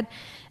her dad.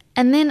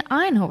 And then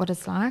I know what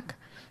it's like.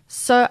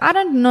 So I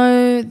don't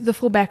know the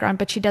full background,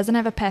 but she doesn't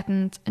have a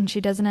patent and she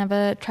doesn't have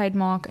a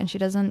trademark, and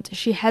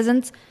she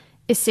hasn't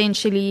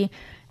essentially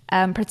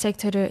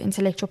protected her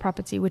intellectual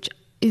property, which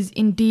is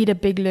indeed a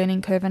big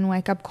learning curve and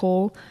wake-up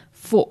call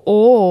for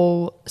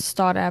all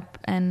startup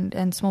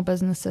and small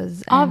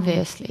businesses.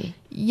 Obviously.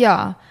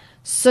 Yeah.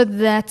 So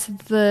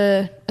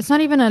it's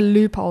not even a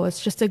loophole.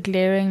 It's just a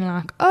glaring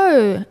like,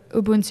 oh,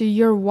 Ubuntu,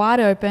 you're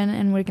wide open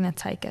and we're going to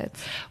take it.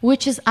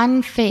 Which is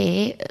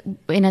unfair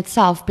in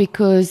itself,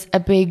 because a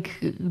big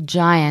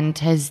giant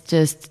has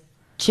just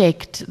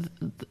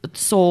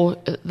saw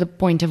the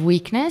point of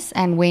weakness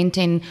and went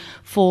in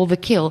for the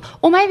kill.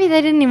 Or maybe they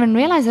didn't even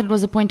realize it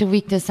was a point of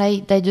weakness.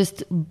 They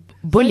just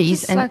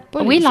bullies,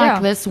 we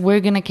like this, we're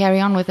going to carry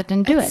on with it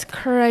and do it. It's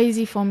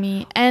crazy for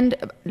me. And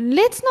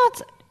let's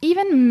not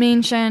even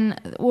mention,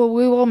 well,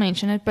 we will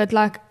mention it, but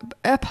like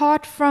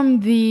apart from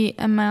the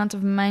amount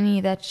of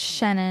money that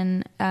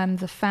Shannon,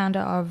 the founder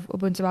of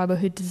Ubuntu Baba,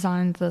 who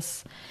designed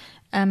this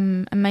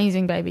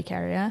amazing baby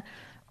carrier,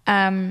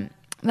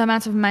 the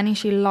amount of money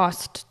she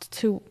lost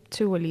to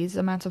Woolies, the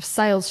amount of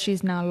sales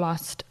she's now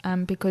lost,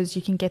 because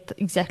you can get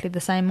exactly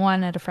the same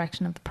one at a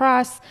fraction of the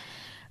price.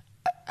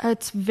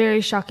 It's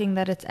very shocking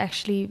that it's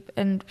actually,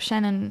 and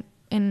Shannon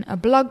in a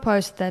blog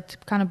post that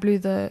kind of blew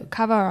the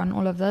cover on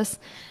all of this,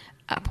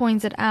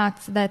 points it out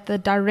that the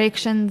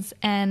directions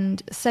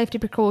and safety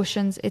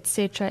precautions,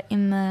 etc.,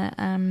 in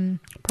the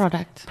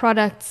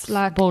products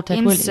like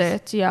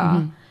insert,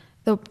 mm-hmm.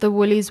 The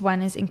Woolies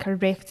one is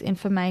incorrect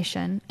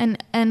information.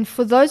 And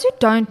for those who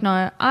don't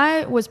know,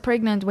 I was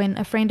pregnant when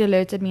a friend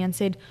alerted me and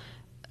said,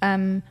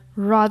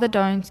 rather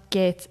don't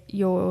get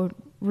your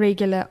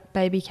regular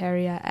baby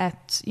carrier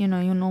at, your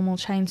normal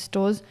chain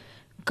stores.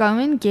 Go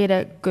and get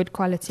a good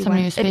quality one.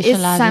 It is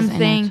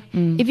something,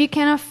 if you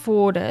can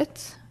afford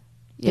it,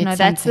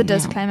 that's the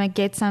disclaimer.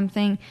 Get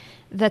something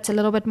that's a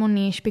little bit more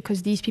niche,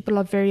 because these people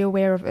are very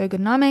aware of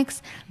ergonomics.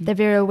 They're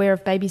very aware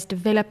of baby's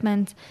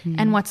development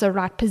and what's the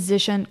right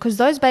position, because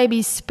those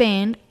babies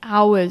spend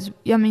hours.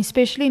 I mean,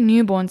 especially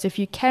newborns, if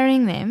you're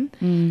carrying them,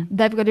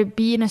 they've got to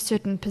be in a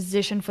certain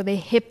position for their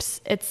hips,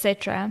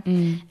 etc.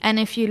 And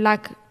if you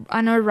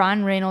I know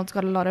Ryan Reynolds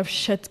got a lot of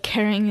shit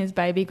carrying his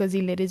baby because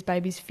he let his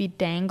baby's feet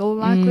dangle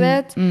like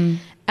that.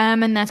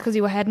 And that's because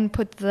he hadn't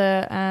put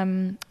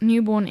the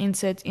newborn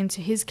inserts into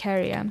his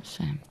carrier.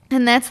 Shame.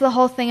 And that's the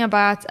whole thing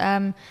about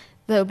the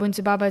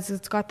Ubuntu Baba, is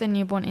it's got the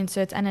newborn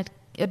inserts, and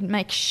it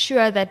makes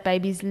sure that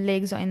baby's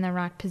legs are in the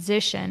right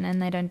position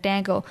and they don't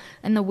dangle.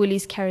 And the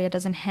Woolies carrier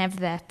doesn't have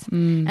that.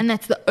 And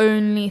that's the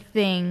only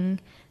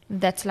thing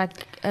that's like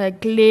a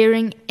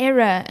glaring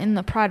error in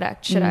the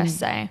product, should I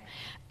say.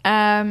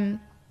 And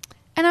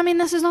I mean,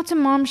 this is not to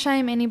mom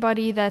shame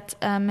anybody that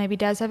maybe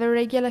does have a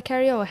regular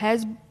carrier or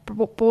has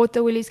bought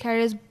the Woolies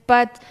carriers,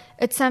 but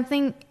it's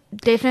something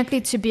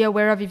definitely to be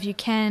aware of if you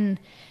can,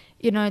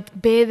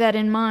 bear that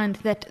in mind,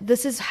 that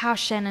this is how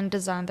Shannon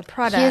designed the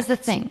product. Here's the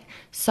thing.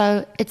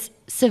 So it's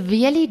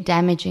severely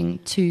damaging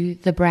to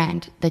the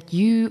brand that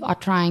you are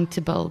trying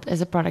to build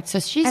as a product. So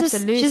she's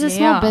a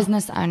small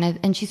business owner,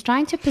 and she's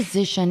trying to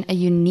position a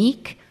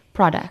unique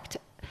product,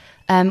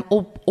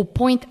 or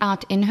point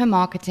out in her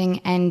marketing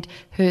and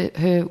her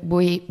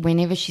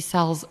whenever she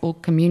sells or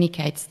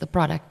communicates the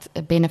product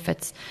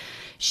benefits,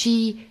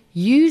 she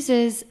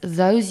uses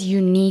those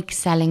unique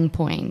selling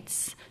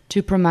points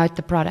to promote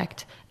the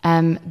product.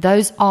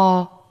 Those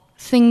are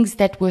things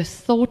that were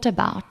thought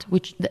about,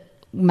 which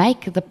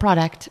make the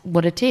product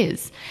what it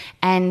is,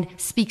 and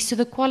speaks to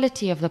the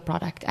quality of the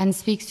product and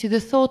speaks to the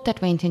thought that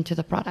went into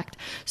the product.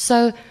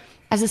 So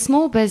as a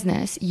small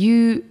business,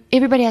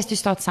 everybody has to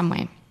start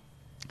somewhere.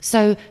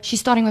 So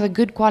she's starting with a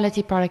good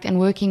quality product and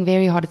working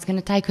very hard. It's going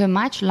to take her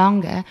much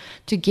longer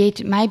to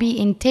get, maybe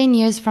in 10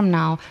 years from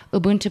now,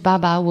 Ubuntu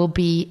Baba will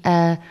be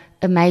a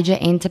major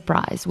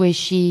enterprise where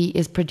she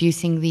is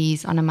producing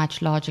these on a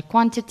much larger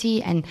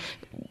quantity and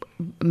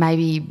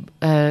maybe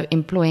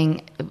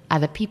employing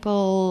other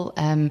people,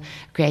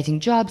 creating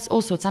jobs,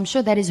 all sorts. I'm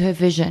sure that is her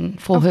vision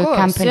for her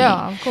company.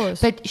 Yeah, of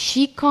course. But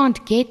she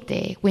can't get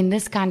there when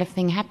this kind of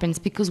thing happens,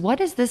 because what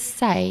does this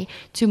say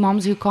to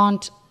moms who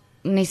can't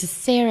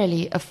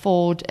necessarily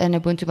afford an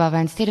Ubuntu Baba?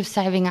 Instead of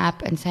saving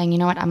up and saying, you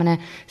know what, I'm going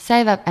to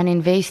save up and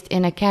invest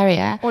in a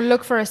carrier, or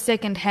look for a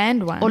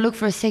second-hand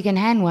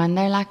one,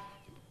 they're like,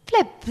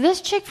 flip,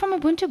 this chick from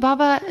Ubuntu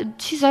Baba,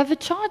 she's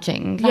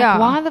overcharging.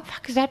 Why the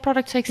fuck is that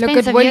product so expensive?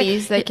 Look at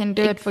Woolies, they can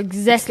do it for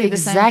exactly the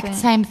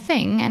same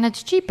thing, and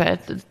it's cheaper.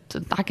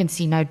 I can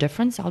see no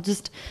difference. I'll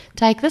just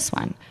take this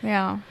one.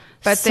 Yeah,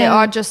 but there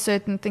are just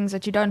certain things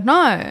that you don't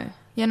know.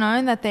 You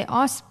know, that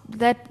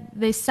that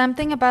there's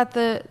something about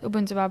the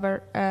Ubuntu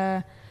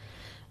Baba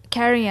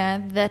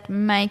carrier that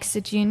makes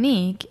it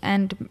unique,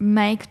 and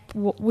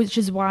which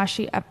is why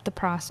she upped the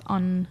price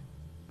on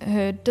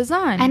her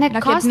design. And it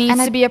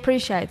needs to be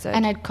appreciated.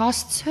 And it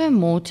costs her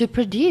more to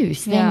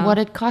produce than what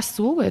it costs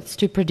Woolworths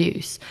to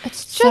produce.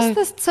 It's just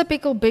this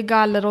typical big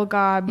guy, little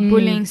guy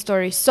bullying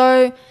story.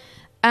 So,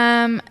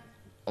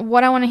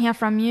 what I want to hear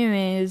from you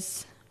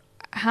is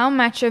how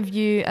much of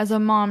you as a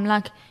mom,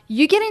 like,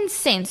 you get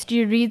incensed,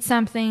 you read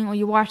something or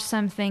you watch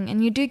something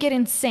and you do get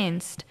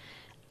incensed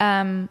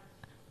at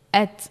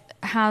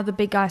how the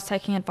big guy's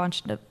taking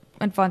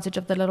advantage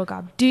of the little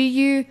guy. Do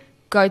you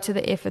go to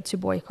the effort to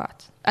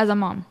boycott as a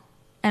mom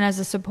and as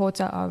a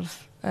supporter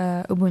of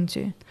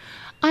Ubuntu?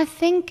 I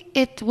think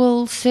it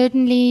will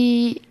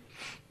certainly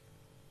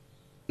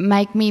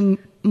make me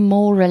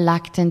more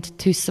reluctant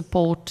to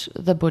support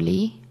the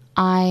bully.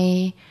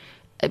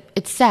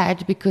 It's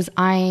sad because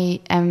I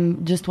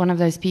am just one of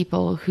those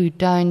people who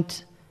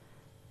don't,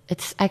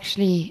 it's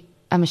actually,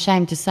 I'm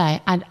ashamed to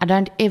say, I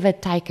don't ever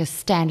take a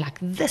stand like,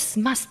 this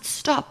must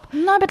stop.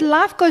 No, but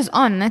life goes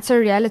on. That's the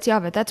reality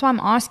of it. That's why I'm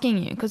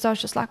asking you, because I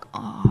was just like,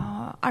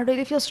 oh, I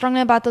really feel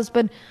strongly about this,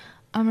 but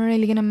I'm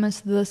really going to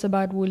miss this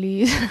about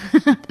woolies.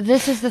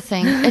 This is the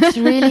thing. It's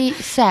really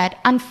sad.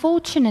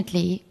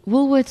 Unfortunately,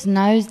 Woolworths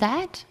knows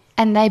that.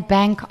 And they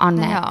bank on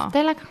that. Yeah.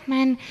 They're like,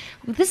 man,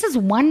 this is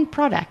one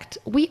product.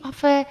 We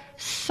offer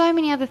so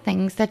many other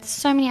things that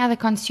so many other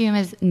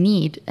consumers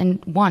need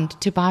and want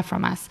to buy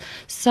from us.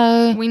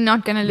 So we're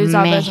not going to lose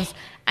our business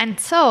and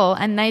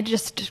they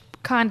just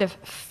kind of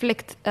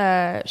flicked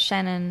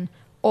Shannon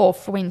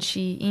off when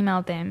she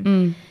emailed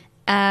them.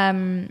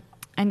 And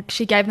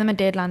she gave them a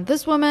deadline.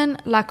 This woman,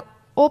 like,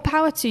 all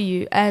power to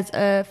you as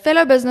a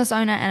fellow business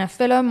owner and a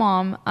fellow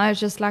mom. I was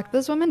just like,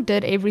 this woman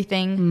did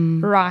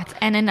everything right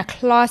and in a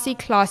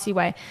classy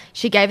way.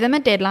 She gave them a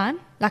deadline.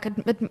 Like,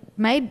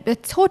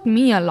 it taught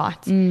me a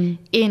lot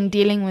in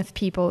dealing with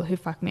people who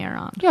fuck me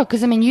around. Yeah,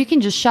 because I mean, you can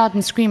just shout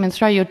and scream and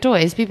throw your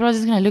toys. People are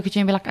just going to look at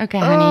you and be like, okay,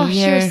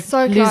 honey, you're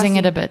losing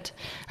it a bit.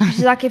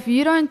 She's like, if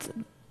you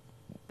don't,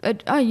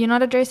 you're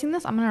not addressing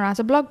this, I'm going to write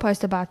a blog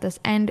post about this.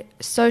 And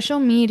social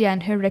media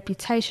and her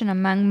reputation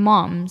among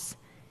moms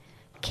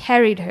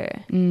carried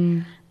her.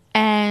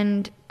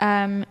 And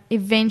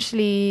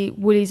eventually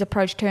Woolies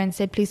approached her and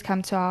said, please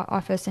come to our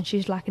office. And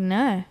she's like,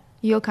 no,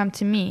 you'll come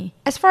to me.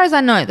 As far as I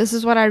know, this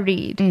is what I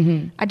read.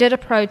 I did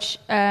approach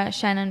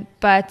Shannon,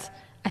 but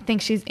I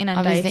think she's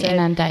inundated. Obviously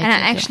inundated. And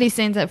I actually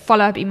sent a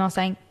follow-up email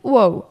saying,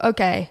 whoa,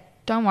 okay,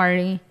 don't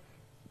worry.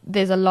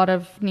 There's a lot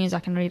of news I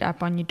can read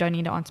up on. You don't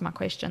need to answer my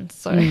questions.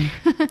 So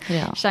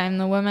shame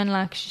the woman.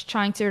 Like, she's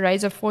trying to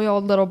raise a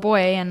 4-year-old little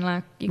boy and,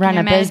 like, you run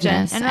can a imagine.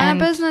 business And run a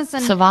business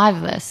and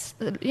survive this.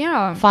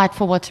 Yeah. Fight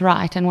for what's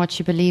right and what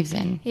she believes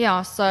in.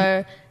 Yeah.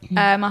 So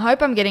I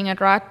hope I'm getting it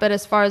right. But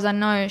as far as I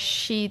know,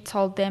 she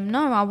told them,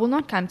 no, I will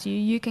not come to you.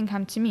 You can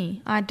come to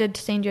me. I did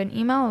send you an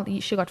email.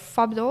 She got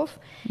fobbed off.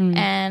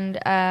 And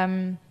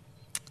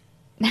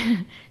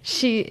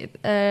she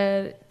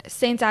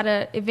sent out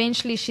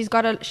eventually she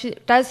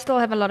does still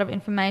have a lot of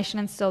information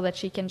and still that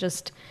she can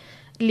just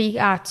leak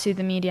out to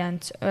the media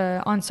and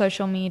on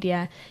social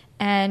media,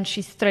 and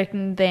she's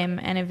threatened them,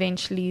 and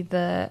eventually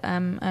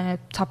the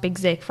top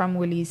exec from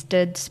Woolies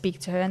did speak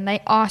to her, and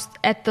they asked,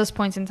 at this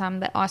point in time,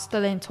 they are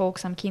still in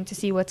talks. I'm keen to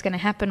see what's going to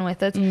happen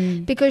with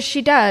it, because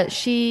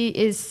she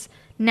is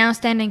now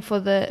standing for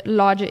the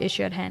larger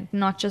issue at hand,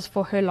 not just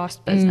for her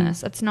lost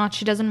business. It's not,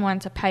 she doesn't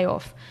want a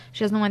payoff.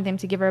 She doesn't want them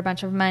to give her a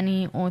bunch of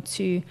money or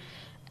to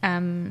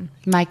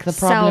make the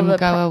problem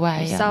go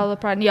away. Sell the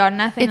product. Yeah,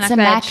 nothing it's like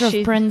that. It's a matter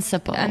of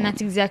principle. And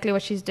that's exactly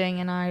what she's doing,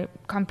 and I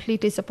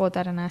completely support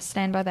that and I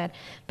stand by that.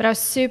 But I was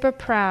super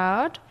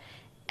proud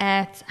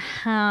at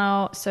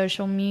how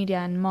social media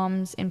and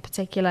moms in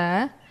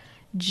particular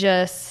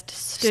just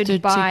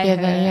stood by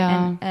together,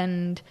 her.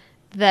 And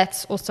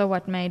that's also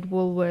what made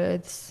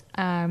Woolworths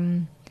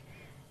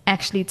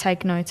actually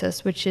take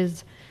notice, which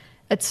is,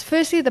 it's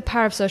firstly the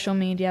power of social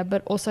media,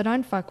 but also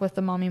don't fuck with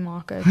the mommy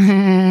market.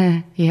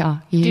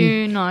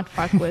 Do not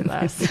fuck with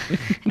us.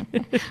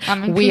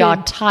 We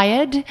are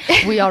tired.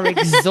 We are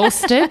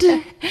exhausted.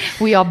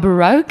 We are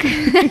broke.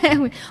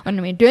 And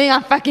we're doing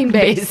our fucking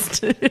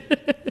best.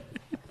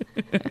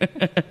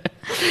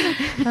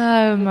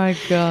 Oh my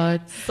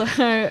God. So,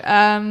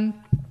 I'm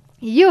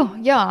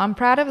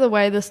proud of the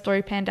way this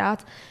story panned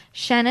out.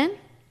 Shannon,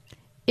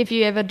 if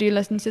you ever do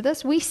listen to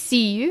this, we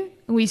see you.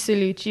 We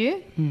salute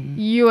you.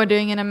 You are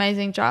doing an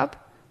amazing job.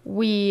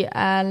 We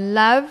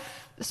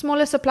love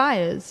smaller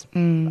suppliers.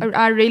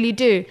 I really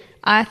do.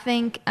 I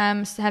think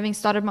having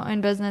started my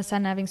own business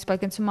and having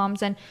spoken to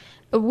moms, and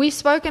we've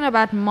spoken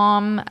about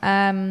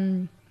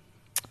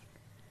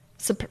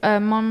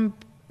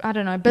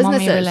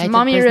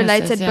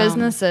mommy-related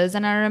businesses.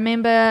 And I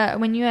remember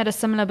when you had a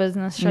similar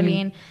business,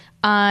 Charlene,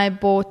 I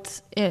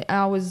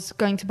was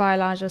going to buy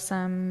Elijah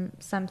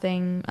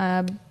something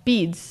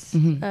beads,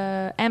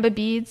 amber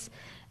beads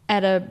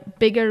at a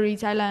bigger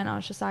retailer, and I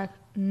was just like,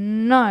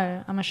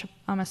 no, I'm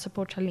a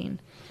support Charlene.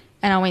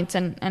 and I went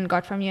and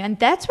got from you. And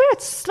that's where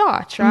it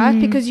starts, right?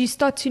 Because you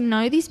start to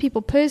know these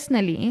people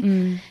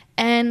personally.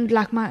 And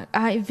like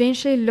I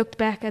eventually looked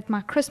back at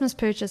my Christmas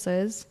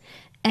purchases,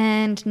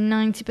 and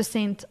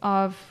 90%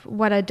 of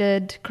what I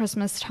did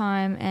Christmas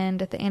time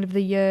and at the end of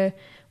the year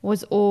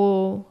was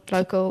all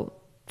local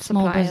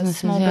suppliers,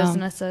 small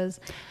businesses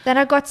that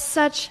I got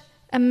such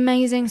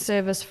amazing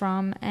service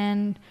from.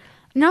 And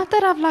not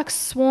that I've like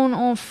sworn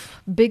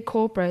off big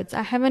corporates.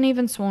 I haven't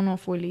even sworn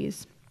off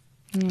Woolies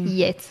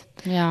yet.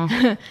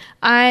 Yeah.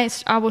 I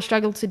will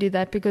struggle to do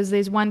that, because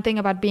there's one thing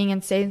about being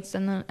incensed,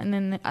 and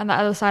then on the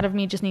other side of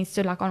me just needs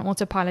to, like, on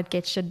autopilot,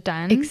 get shit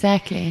done.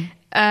 Exactly.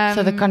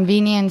 So the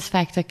convenience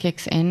factor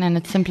kicks in, and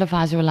it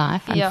simplifies your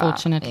life,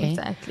 unfortunately. Yeah,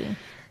 exactly.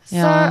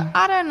 Yeah. So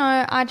I don't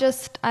know.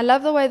 I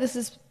love the way this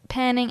is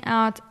panning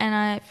out, and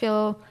I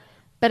feel,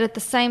 but at the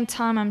same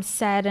time, I'm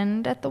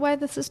saddened at the way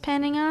this is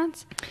panning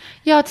out.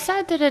 Yeah, it's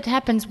sad that it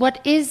happens.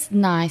 What is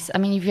nice, I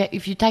mean,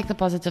 if you take the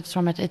positives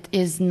from it, it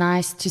is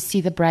nice to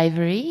see the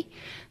bravery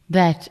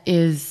that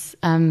is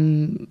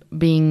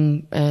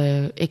being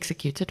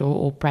executed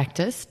or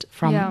practiced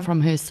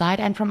from her side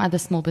and from other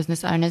small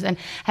business owners. And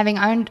having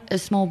owned a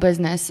small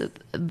business,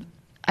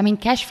 I mean,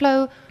 cash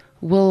flow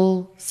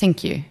will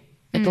sink you.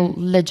 It'll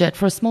legit.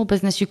 For a small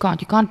business, you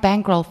can't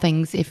bankroll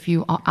things if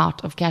you are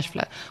out of cash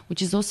flow,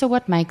 which is also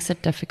what makes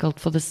it difficult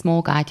for the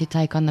small guy to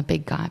take on the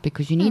big guy,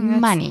 because you need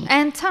money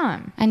and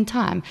time. And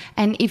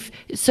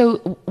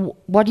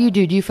what do?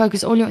 Do you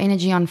focus all your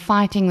energy on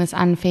fighting this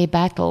unfair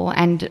battle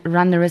and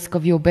run the risk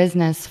of your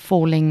business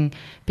falling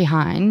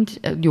behind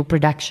your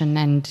production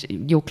and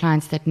your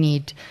clients that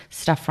need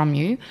stuff from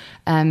you?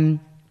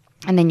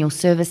 And then your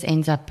service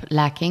ends up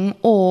lacking,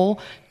 or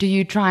do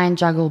you try and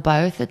juggle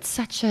both? It's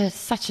such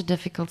a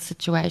difficult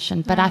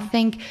situation. But I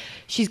think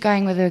she's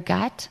going with her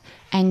gut,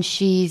 and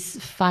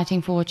she's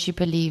fighting for what she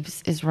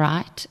believes is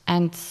right.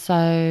 And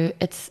so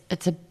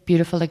it's a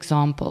beautiful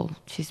example.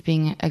 She's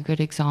being a good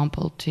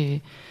example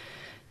to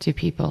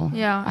people.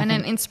 Yeah, and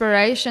an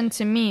inspiration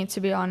to me, to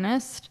be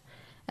honest,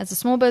 as a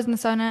small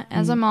business owner,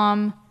 as a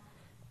mom.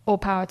 All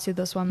power to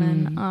this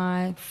woman.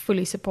 I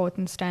fully support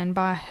and stand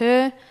by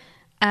her.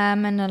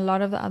 And a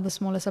lot of the other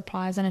smaller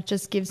suppliers, and it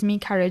just gives me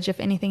courage, if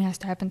anything has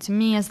to happen to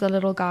me as the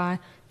little guy,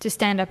 to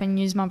stand up and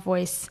use my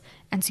voice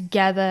and to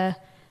gather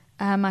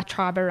my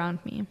tribe around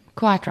me.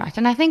 Quite right.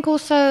 And I think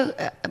also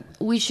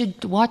we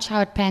should watch how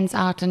it pans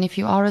out. And if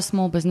you are a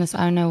small business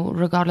owner,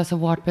 regardless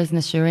of what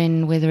business you're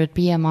in, whether it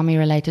be a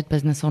mommy-related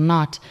business or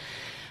not,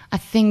 I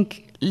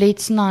think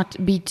let's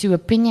not be too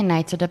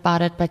opinionated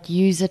about it, but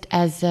use it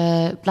as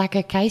a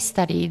case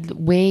study.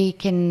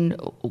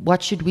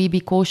 What should we be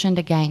cautioned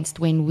against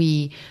when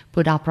we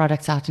put our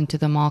products out into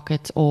the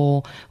market,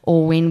 or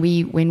when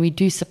we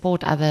do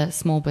support other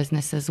small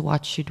businesses?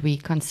 What should we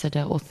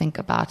consider or think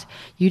about?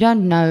 You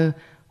don't know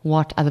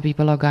what other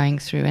people are going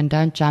through, and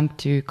don't jump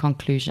to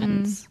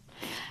conclusions.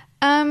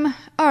 All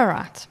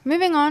right,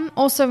 moving on.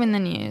 Also in the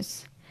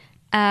news.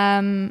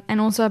 And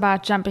also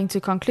about jumping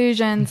to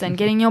conclusions and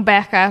getting your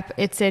back up,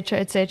 etc.,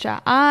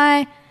 etc.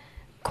 I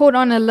caught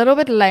on a little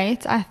bit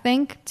late, I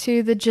think,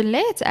 to the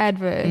Gillette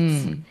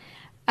adverts.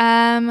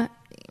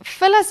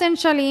 Fill us in,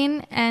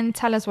 Charlene, and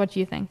tell us what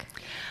you think.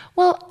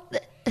 Well,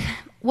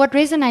 what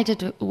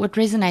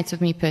resonates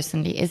with me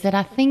personally is that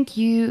I think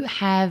you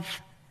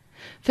have,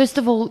 first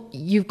of all,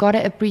 you've got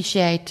to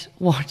appreciate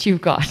what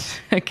you've got.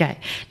 Okay,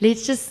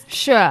 let's just...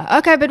 Sure.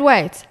 Okay, but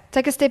wait.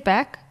 Take a step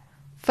back.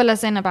 Fill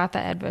us in about the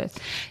advert.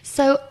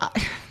 So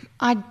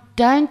I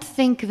don't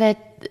think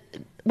that,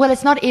 well,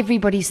 it's not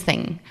everybody's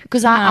thing,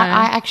 because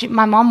I actually,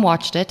 my mom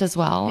watched it as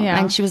well,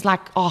 and she was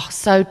like, oh,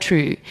 so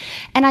true.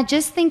 And I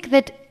just think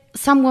that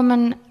some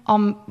women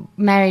are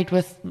married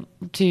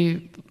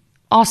to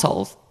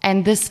arseholes,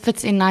 and this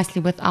fits in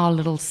nicely with our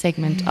little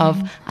segment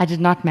of I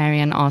did not marry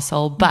an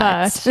arsehole,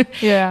 but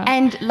yeah.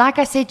 And like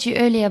I said to you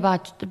earlier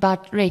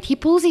about Red, he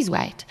pulls his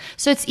weight.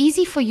 So it's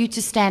easy for you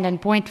to stand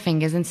and point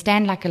fingers and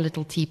stand like a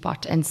little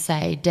teapot and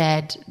say,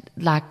 Dad,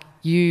 like,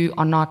 you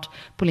are not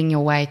pulling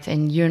your weight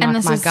and you're not my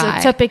guy. And this is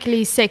a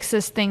typically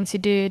sexist thing to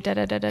do,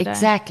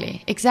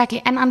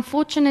 Exactly. And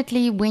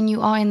unfortunately, when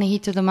you are in the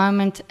heat of the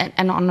moment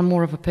and on a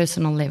more of a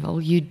personal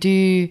level,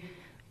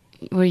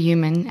 we're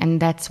human, and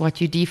that's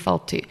what you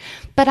default to.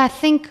 But I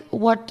think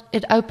what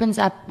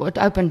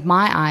opened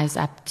my eyes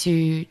up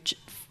to,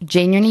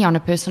 genuinely on a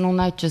personal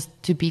note, just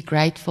to be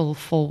grateful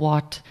for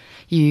what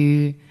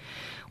you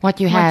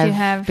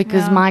have,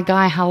 because my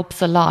guy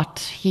helps a lot.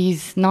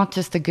 He's not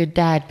just a good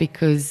dad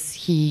because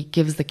he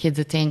gives the kids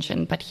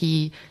attention, but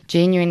he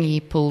genuinely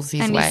pulls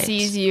his weight. And he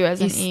sees you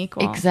as an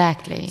equal.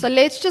 Exactly. So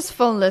let's just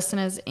fill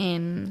listeners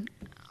in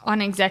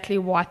on exactly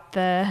what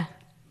the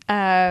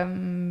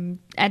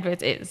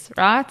advert is,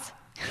 right?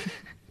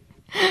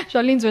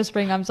 Charlene's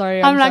whispering, I'm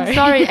sorry. I'm like,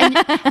 sorry. And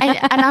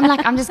I'm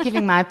like, I'm just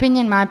giving my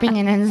opinion.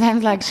 And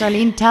Sam's like,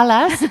 Charlene, tell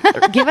us,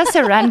 give us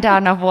a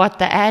rundown of what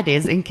the ad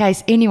is in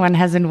case anyone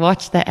hasn't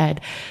watched the ad.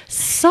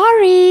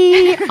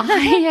 Sorry,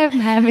 I am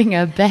having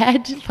a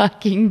bad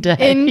fucking day.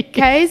 In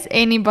case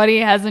anybody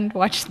hasn't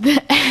watched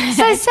the ad.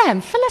 So Sam,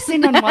 fill us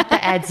in on what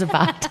the ad's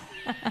about.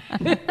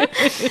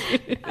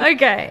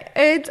 Okay,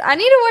 I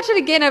need to watch it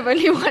again. I've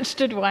only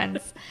watched it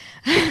once.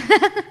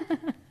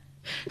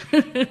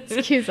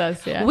 Excuse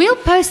us, yeah. We'll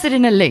post it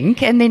in a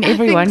link and then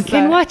everyone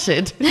can watch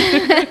it.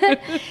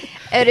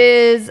 It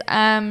is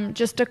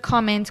just a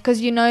comment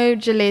because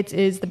Gillette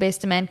is the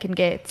best a man can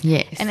get.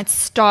 Yes. And it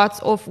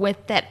starts off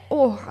with that,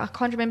 I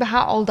can't remember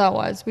how old I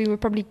was. We were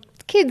probably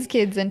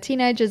kids and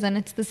teenagers, and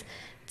it's this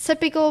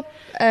typical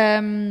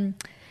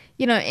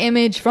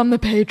image from the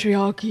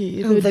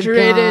patriarchy, the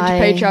dreaded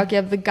patriarchy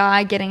of the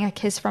guy getting a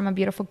kiss from a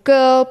beautiful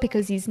girl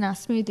because he's now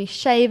smoothly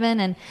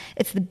shaven and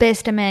it's the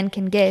best a man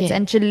can get. Yeah.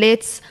 And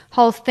Gillette's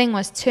whole thing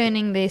was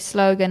turning their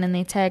slogan and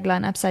their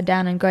tagline upside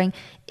down and going,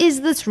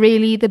 is this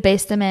really the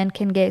best a man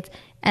can get?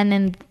 And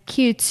then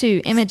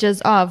Q2, images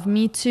of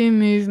Me Too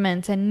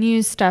movement and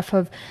new stuff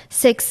of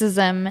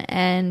sexism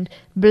and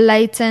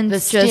blatant the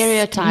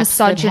stereotypes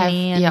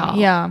misogyny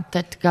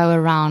that go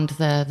around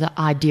the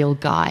ideal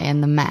guy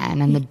and the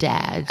man and the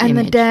dad and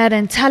image. The dad,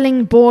 and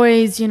telling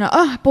boys,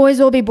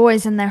 boys will be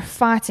boys, and they're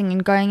fighting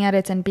and going at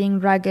it and being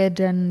rugged.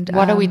 And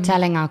what are we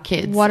telling our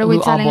kids? What are we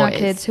telling our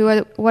kids?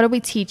 What are we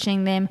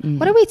teaching them?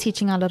 What are we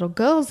teaching our little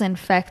girls, in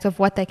fact, of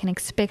what they can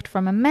expect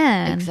from a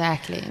man?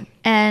 Exactly.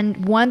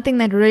 And one thing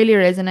that really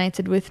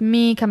resonated with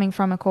me coming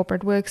from a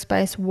corporate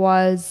workspace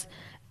was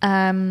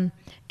in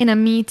a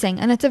meeting,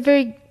 and it's a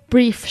very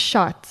brief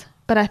shot,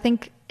 but I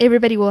think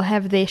everybody will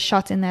have their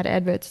shot in that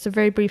advert. It's a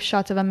very brief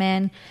shot of a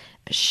man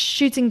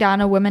shooting down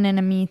a woman in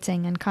a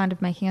meeting and kind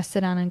of making us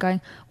sit down and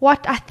going,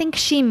 what I think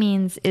she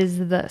means is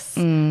this.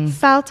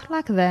 Felt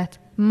like that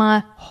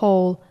my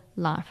whole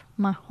life.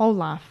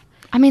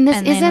 I mean,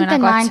 this isn't the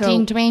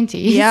 1920s.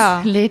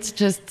 Yeah. Let's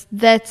just...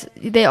 That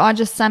there are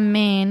just some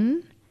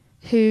men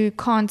who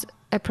can't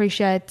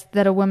appreciate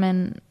that a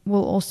woman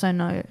will also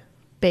know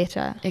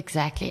better.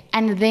 Exactly.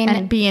 And then...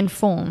 And be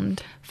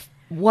informed.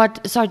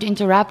 Sorry to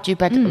interrupt you,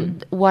 but how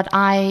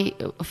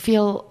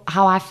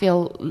I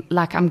feel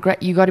like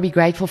you got to be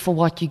grateful for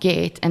what you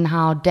get and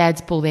how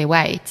dads pull their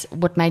weight.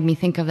 What made me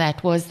think of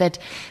that was that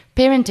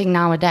parenting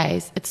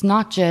nowadays, it's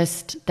not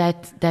just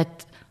that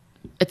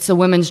it's a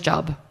woman's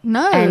job.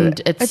 No,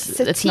 and it's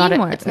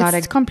teamwork. It's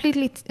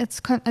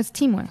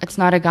teamwork. It's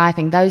not a guy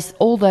thing.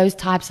 All those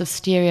types of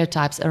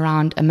stereotypes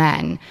around a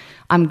man,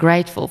 I'm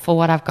grateful for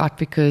what I've got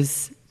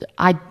because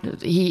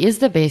he is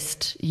the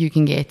best you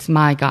can get,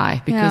 my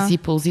guy, because he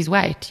pulls his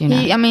weight,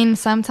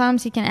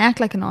 sometimes he can act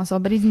like an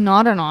arsehole, but he's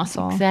not an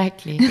arsehole.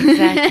 Exactly.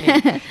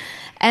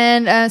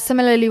 And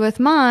similarly with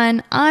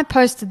mine, I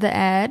posted the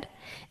ad,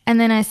 and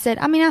then I said,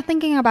 I'm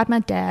thinking about my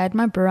dad,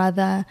 my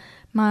brother,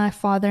 my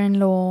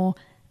father-in-law,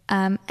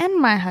 and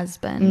my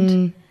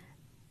husband,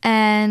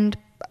 and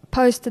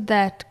posted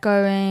that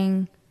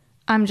going,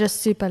 I'm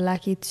just super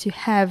lucky to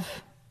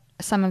have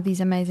some of these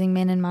amazing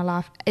men in my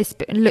life,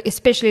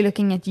 especially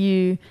looking at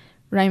you,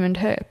 Raymond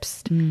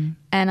Herbst.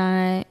 And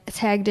I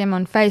tagged him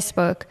on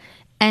Facebook,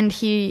 and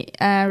he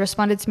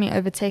responded to me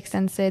over text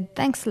and said,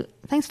 thanks for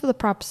the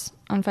props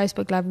on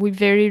Facebook Live. We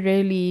very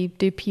rarely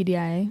do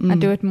PDA. I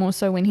do it more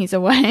so when he's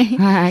away.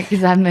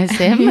 Because I miss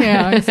him.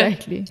 Yeah,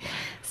 exactly.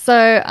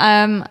 So,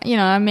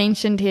 I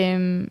mentioned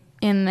him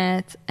in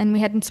that, and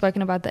we hadn't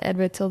spoken about the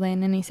advert till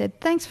then, and he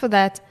said, thanks for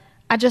that.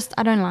 I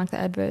don't like the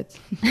adverts.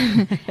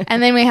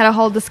 And then we had a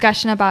whole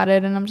discussion about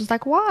it, and I'm just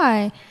like,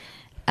 why?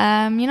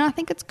 I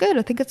think it's good.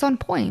 I think it's on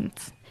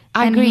point.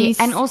 I agree.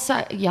 And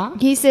also,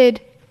 he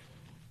said,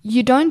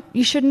 you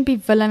shouldn't be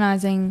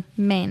villainizing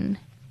men.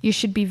 You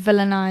should be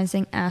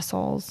villainizing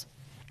assholes.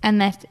 And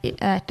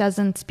that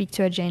doesn't speak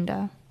to a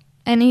gender.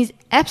 And he's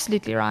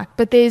absolutely right,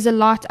 but there's a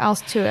lot else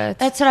to it.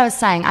 That's what I was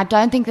saying. I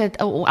don't think that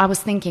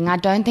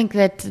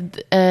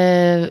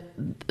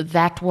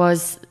that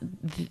was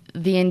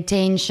the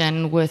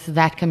intention with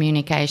that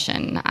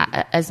communication.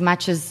 As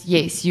much as,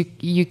 yes,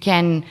 you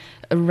can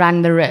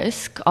run the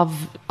risk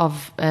of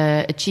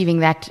achieving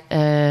that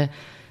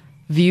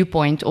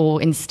viewpoint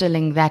or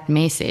instilling that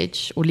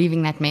message or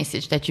leaving that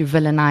message that you're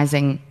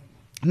villainizing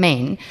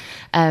men.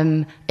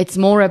 It's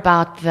more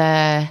about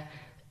the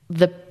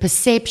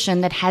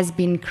perception that has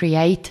been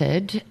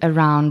created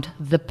around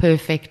the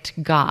perfect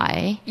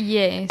guy.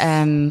 Yes.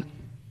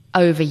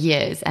 Over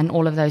years and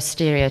all of those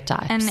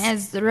stereotypes. And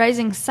as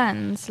raising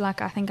sons,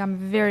 I think I'm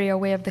very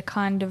aware of the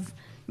kind of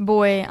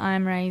boy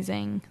I'm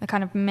raising, the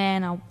kind of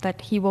man that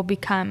he will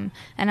become.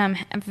 And I'm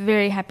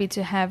very happy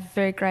to have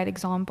very great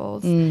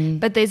examples.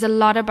 But there's a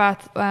lot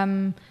about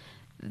the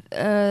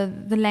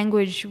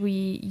language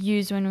we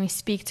use when we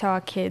speak to our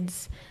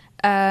kids.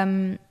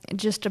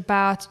 Just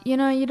about,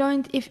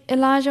 if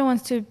Elijah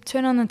wants to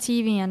turn on the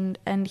TV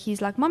and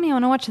he's like, Mommy, I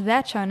want to watch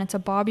that show, and it's a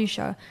Barbie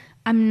show,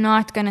 I'm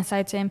not going to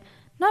say to him,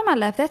 no, my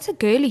love, that's a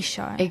girly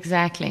show.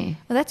 Exactly.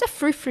 Or that's a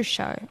frou-frou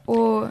show.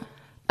 Or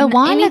a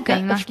while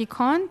anything. ago, you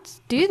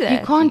can't do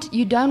that.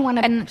 You don't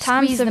want to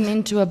squeeze them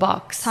into a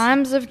box.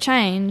 Times have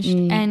changed,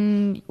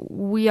 and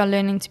we are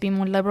learning to be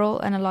more liberal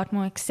and a lot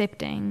more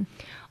accepting.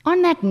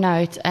 On that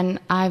note,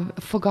 and I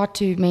forgot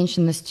to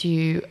mention this to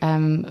you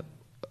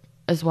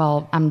as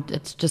well.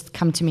 It's just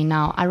come to me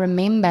now. I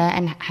remember,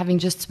 and having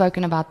just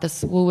spoken about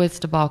this Woolworths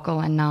debacle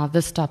and now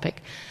this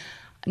topic,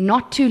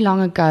 not too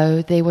long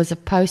ago, there was a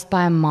post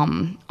by a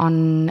mom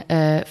on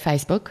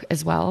Facebook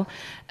as well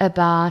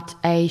about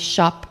a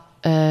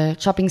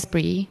shopping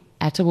spree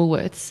at a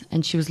Woolworths,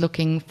 and she was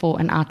looking for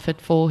an outfit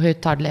for her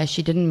toddler.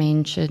 She didn't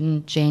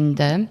mention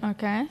gender.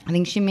 Okay. I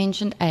think she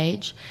mentioned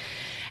age.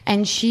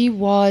 And she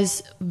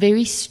was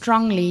very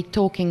strongly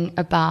talking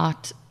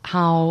about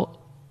how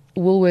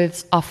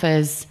Woolworths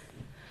offers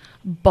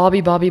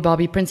Barbie,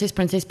 princess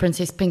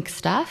pink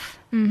stuff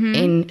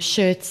in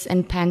shirts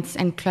and pants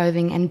and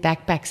clothing and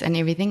backpacks and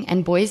everything.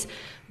 And boys,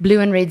 blue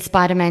and red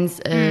Spider-Mans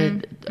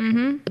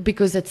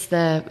because it's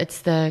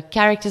the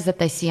characters that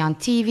they see on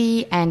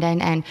TV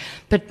and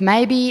but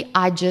maybe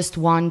I just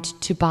want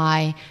to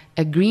buy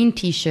a green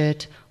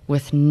T-shirt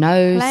with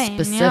no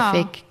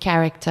specific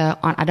character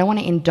on. I don't want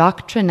to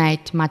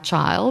indoctrinate my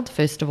child,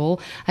 first of all.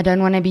 I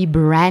don't want to be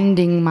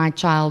branding my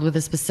child with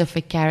a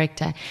specific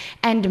character.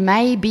 And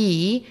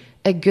maybe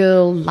a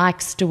girl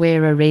likes to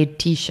wear a red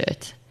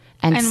T-shirt.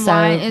 And so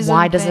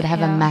why does it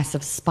have a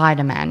massive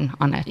Spider-Man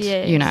on it,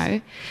 you know?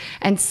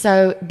 And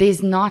so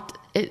there's not...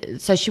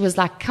 So she was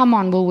like, come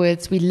on,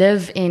 Woolworths, we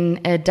live in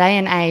a day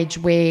and age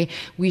where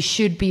we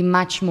should be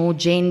much more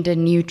gender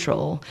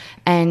neutral.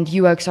 And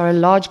you folks are a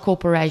large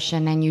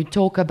corporation and you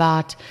talk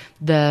about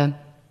the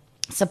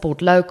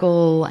support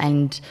local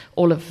and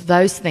all of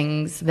those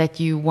things that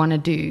you want to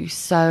do.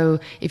 So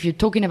if you're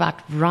talking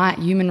about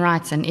human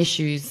rights and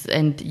issues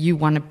and you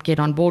want to get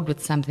on board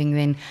with something,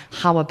 then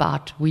how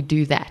about we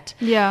do that?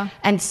 Yeah.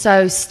 And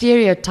so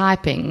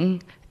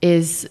stereotyping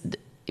is...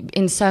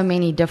 there's so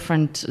many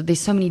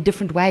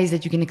different ways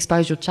that you can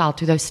expose your child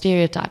to those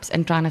stereotypes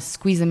and trying to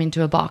squeeze them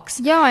into a box.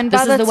 Yeah, and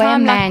this is the way a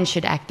man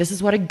should act. This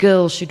is what a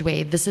girl should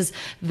wear. This is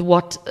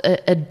what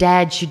a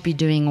dad should be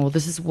doing, or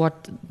this is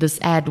what this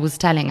ad was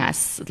telling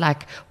us.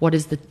 Like, what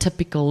is the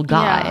typical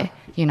guy?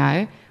 You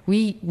know,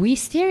 we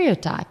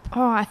stereotype.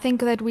 Oh, I think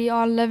that we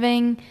are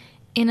living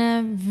in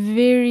a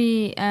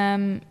very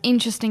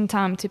interesting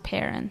time to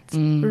parent,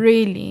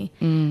 really.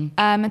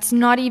 It's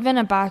not even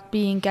about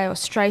being gay or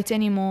straight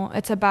anymore.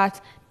 It's about,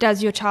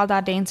 does your child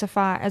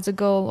identify as a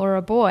girl or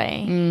a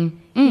boy?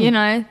 You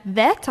know,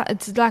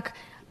 it's like,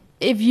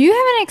 if you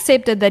haven't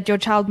accepted that your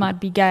child might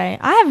be gay,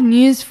 I have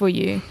news for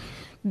you.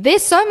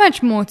 There's so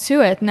much more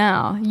to it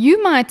now.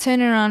 You might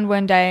turn around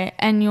one day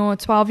and your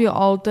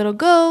 12-year-old little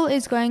girl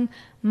is going,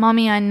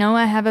 Mommy, I know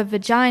I have a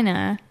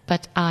vagina,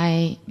 but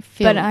I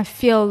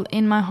feel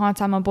in my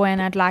heart I'm a boy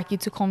and I'd like you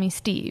to call me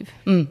Steve.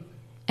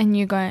 And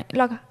you go,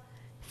 look,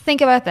 think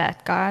about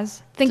that,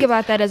 guys. Think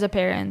about that as a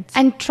parent.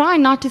 And try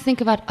not to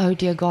think about, oh,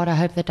 dear God, I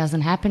hope that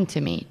doesn't happen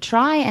to me.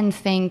 Try and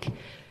think,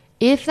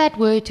 if that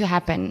were to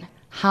happen,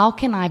 how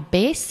can I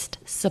best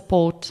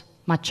support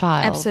my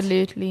child?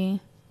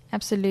 Absolutely.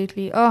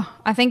 Oh,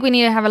 I think we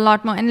need to have a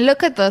lot more. And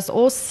look at this,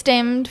 all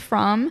stemmed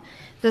from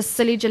the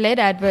silly Gillette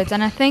adverts.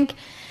 And I think...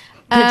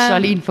 that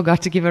Charlene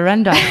forgot to give a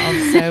rundown of,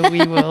 so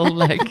we will,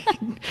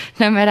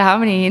 no matter how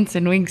many hints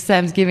and winks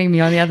Sam's giving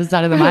me on the other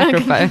side of the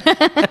microphone.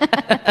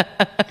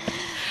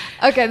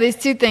 Okay, there's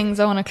two things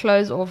I want to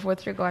close off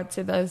with regard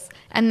to this.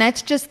 And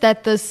that's just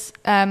that this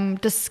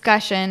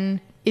discussion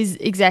is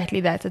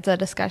exactly that. It's a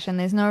discussion.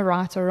 There's no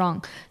right or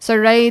wrong. So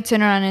Ray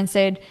turned around and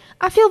said,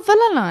 I feel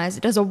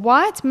villainized. As a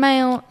white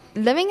male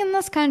living in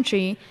this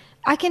country,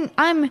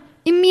 I'm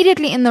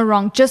immediately in the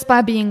wrong just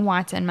by being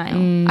white and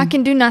male. I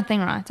can do nothing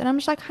right. And I'm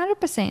just like,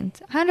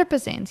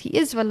 100%. He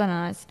is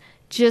villainized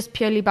just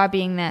purely by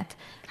being that.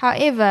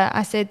 However,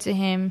 I said to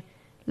him,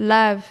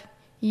 love,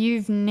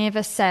 you've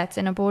never sat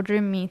in a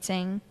boardroom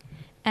meeting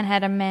and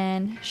had a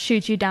man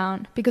shoot you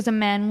down, because a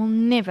man will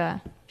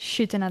never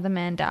shoot another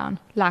man down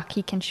like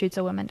he can shoot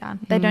a woman down.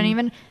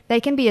 They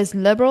can be as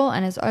liberal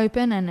and as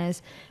open and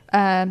as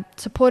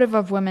supportive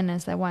of women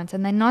as they want,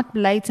 and they're not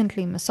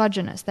blatantly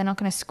misogynist. They're not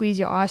going to squeeze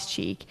your ass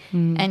cheek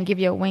and give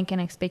you a wink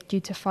and expect you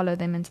to follow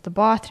them into the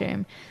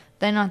bathroom.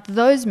 They're not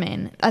those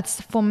men.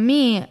 For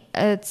me,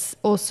 it's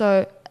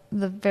also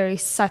the very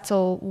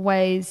subtle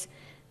ways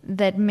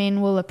that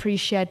men will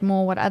appreciate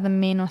more what other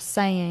men are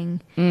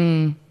saying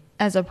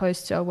as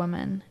opposed to a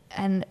woman.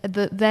 And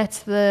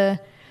that's the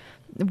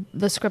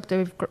script that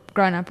we've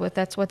grown up with.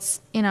 That's what's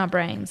in our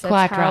brains. That's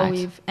Quite how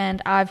right.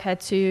 And I've had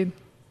to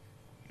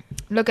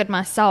look at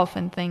myself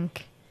and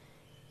think,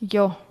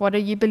 what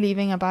are you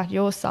believing about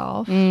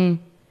yourself?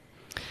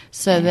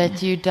 So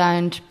that you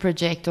don't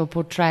project or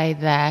portray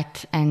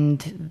that,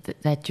 and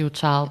that your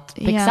child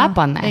picks up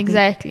on that.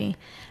 Exactly.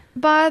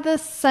 By the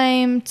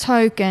same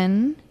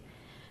token,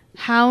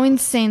 how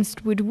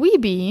incensed would we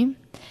be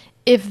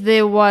if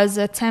there was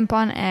a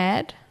tampon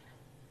ad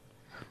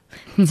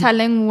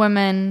telling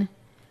women,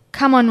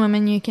 come on,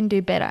 women, you can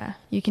do better.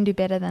 You can do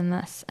better than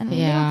this. And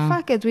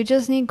fuck it, we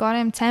just need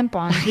goddamn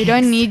tampons. We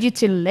don't need you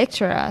to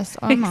lecture us.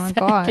 Oh my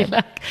God.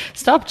 Like,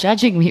 stop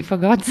judging me, for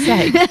God's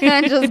sake.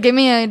 Just give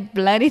me a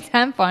bloody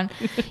tampon.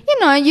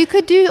 You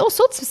could do all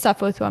sorts of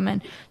stuff with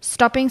women.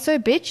 Stop being so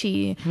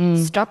bitchy.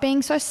 Stop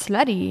being so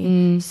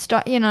slutty.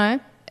 Stop,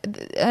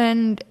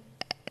 and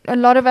a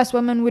lot of us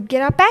women would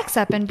get our backs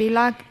up and be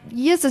like,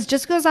 yes, it's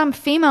just because I'm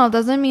female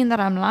doesn't mean that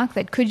I'm like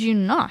that. Could you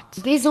not?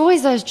 There's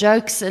always those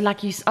jokes,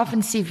 like you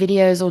often see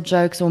videos or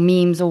jokes or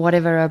memes or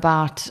whatever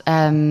about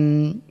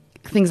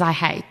things I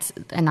hate.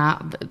 And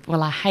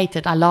I hate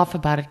it. I laugh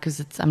about it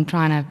because I'm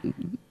trying to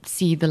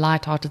see the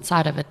light-hearted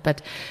side of it.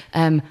 But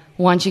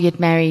once you get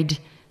married,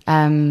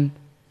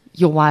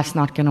 your wife's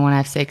not going to want to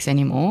have sex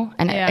anymore.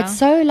 And it's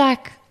so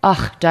like,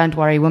 don't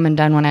worry, women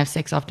don't want to have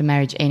sex after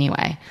marriage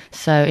anyway.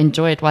 So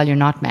enjoy it while you're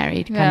not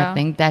married kind of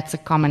thing. That's a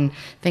common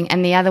thing.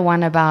 And the other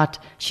one about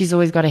she's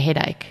always got a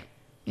headache.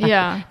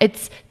 Like,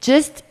 it's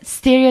just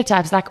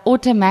stereotypes. Like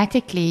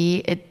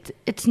automatically,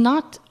 it's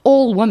not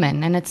all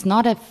women and it's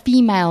not a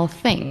female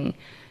thing.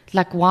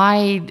 Like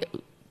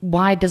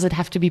why does it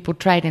have to be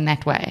portrayed in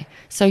that way?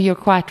 So you're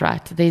quite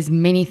right. There's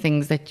many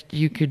things that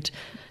you could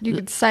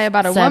say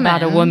about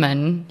a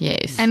woman.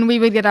 Yes. And we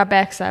would get our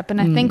backs up.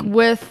 And I think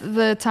with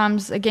the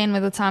times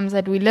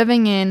that we're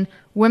living in,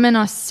 women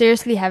are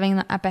seriously having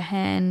the upper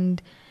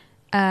hand.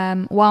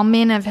 While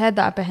men have had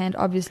the upper hand,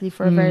 obviously,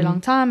 for a very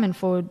long time and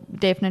for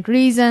definite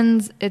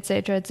reasons,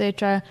 etc.,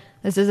 etc.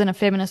 This isn't a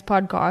feminist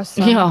podcast,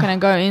 so I'm not going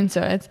to go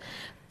into it.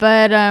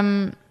 But,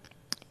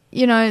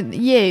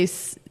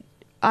 yes,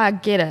 I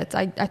get it.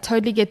 I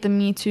totally get the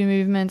Me Too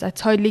movement. I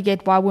totally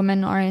get why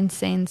women are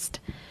incensed.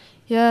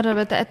 Yeah,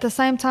 but at the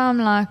same time,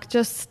 like,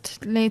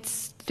 just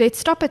let's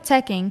stop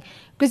attacking.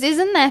 Because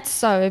isn't that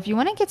so? If you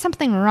want to get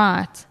something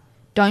right,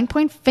 don't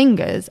point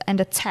fingers and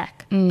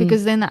attack,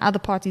 because then the other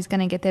party's going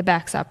to get their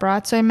backs up,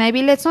 right? So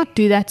maybe let's not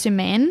do that to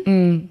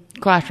men.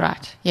 Quite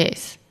right,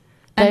 yes.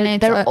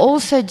 They're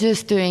also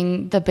just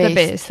doing the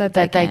best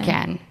that they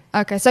can.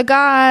 Okay, so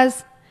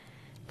guys,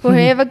 for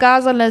whoever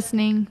guys are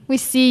listening, we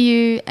see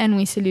you and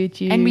we salute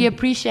you. And we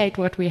appreciate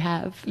what we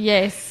have.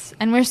 Yes,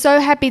 and we're so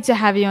happy to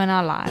have you in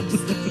our lives.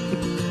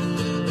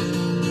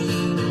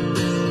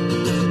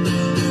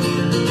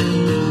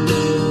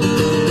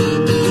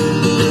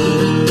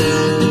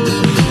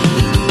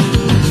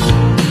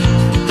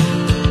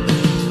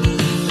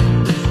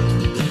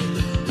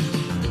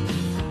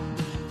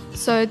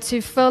 So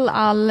to fill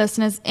our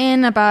listeners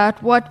in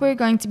about what we're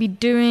going to be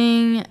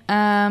doing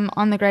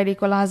on the Great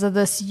Equalizer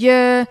this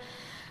year,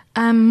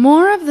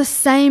 more of the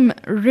same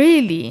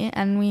really,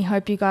 and we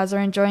hope you guys are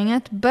enjoying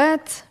it,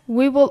 but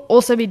we will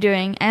also be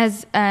doing,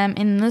 as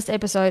in this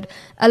episode,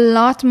 a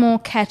lot more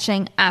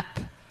catching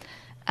up.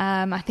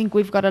 I think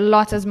we've got a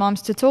lot as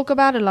moms to talk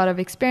about, a lot of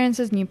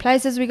experiences, new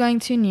places we're going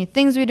to, new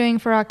things we're doing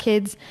for our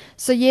kids.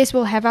 So yes,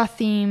 we'll have our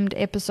themed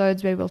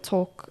episodes where we'll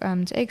talk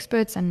to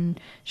experts, and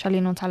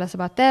Charlene will tell us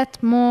about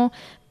that more.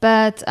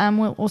 But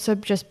we'll also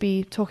just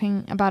be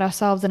talking about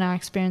ourselves and our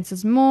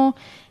experiences more.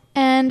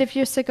 And if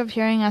you're sick of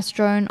hearing us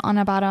drone on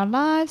about our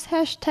lives,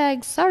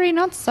 # sorry,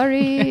 not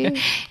sorry.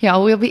 Yeah,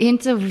 we'll be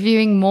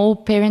interviewing more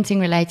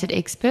parenting-related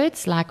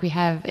experts like we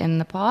have in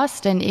the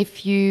past. And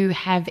if you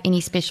have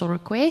any special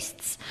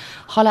requests,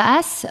 holler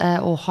us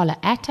or holler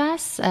at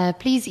us.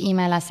 Please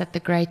email us at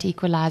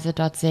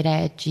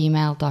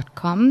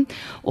thegreatequalizer.za@gmail.com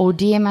or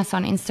DM us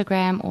on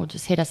Instagram or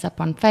just hit us up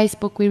on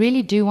Facebook. We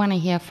really do want to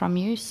hear from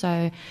you,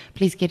 so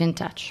please get in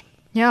touch.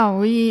 Yeah,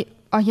 we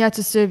are here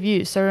to serve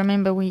you. So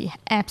remember, we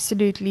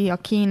absolutely are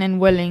keen and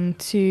willing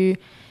to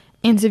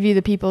interview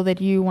the people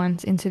that you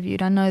want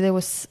interviewed. I know there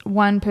was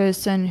one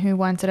person who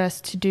wanted us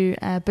to do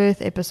a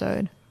birth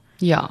episode.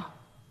 Yeah.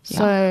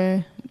 So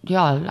I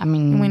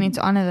mean, we need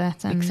to honor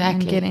that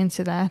and get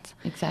into that.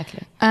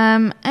 Exactly.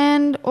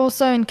 And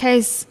also, in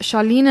case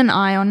Charlene and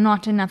I are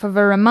not enough of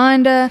a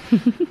reminder,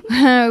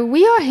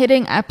 we are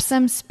hitting up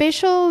some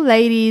special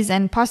ladies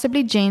and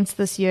possibly gents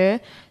this year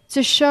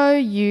to show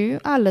you,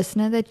 our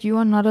listener, that you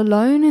are not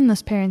alone in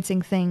this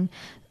parenting thing.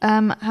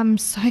 I'm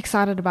so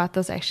excited about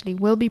this, actually.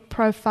 We'll be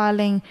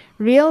profiling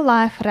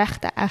real-life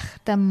rechte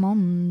echte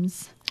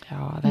moms.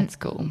 Oh, that's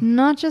cool.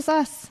 Not just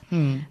us.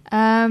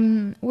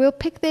 We'll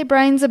pick their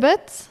brains a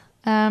bit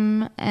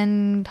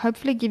and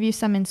hopefully give you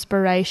some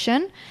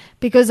inspiration,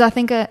 because I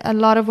think a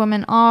lot of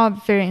women are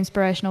very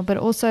inspirational, but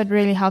also it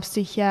really helps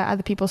to hear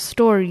other people's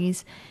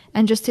stories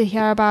and just to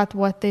hear about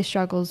what their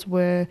struggles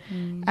were,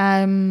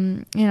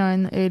 in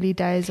the early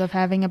days of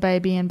having a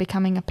baby and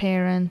becoming a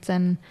parent,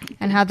 and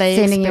how they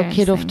sending your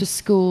kid off to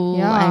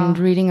school, and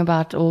reading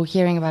about or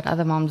hearing about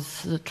other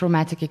moms'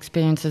 traumatic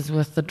experiences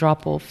with the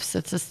drop-offs.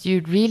 It's just,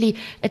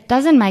 it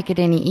doesn't make it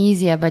any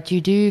easier, but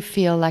you do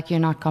feel like you're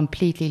not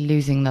completely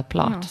losing the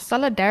plot.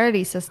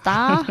 Solidarity,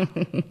 sister.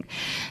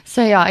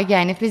 So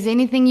again, if there's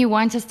anything you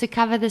want us to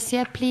cover this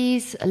year,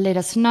 please let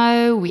us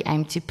know. We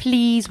aim to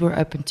please. We're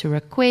open to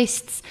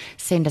requests.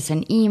 Send us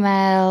an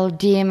email,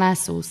 DM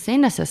us, or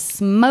send us a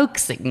smoke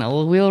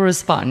signal. We'll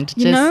respond.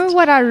 You know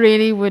what I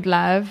really would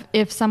love?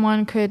 If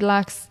someone could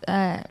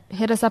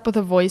hit us up with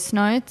a voice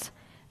note.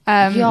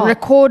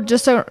 Record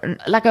just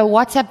like a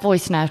WhatsApp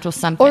voice note or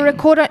something. Or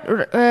record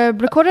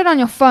it on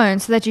your phone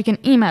so that you can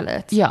email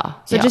it.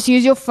 So just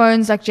use your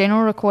phone's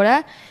general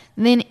recorder,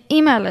 then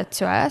email it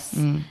to us,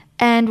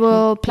 and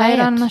we'll play it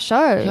on the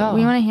show.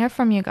 We want to hear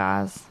from you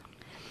guys.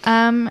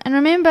 And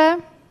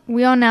remember,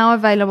 we are now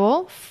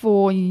available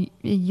for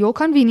your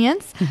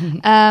convenience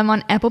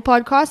on Apple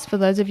Podcasts. For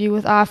those of you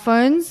with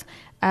iPhones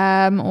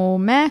or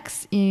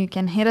Macs, you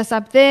can hit us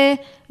up there.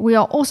 We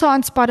are also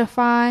on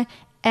Spotify.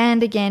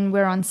 And again,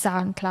 we're on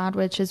SoundCloud,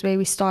 which is where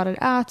we started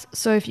out.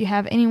 So if you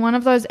have any one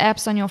of those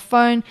apps on your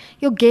phone,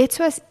 you'll get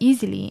to us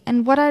easily.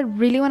 And what I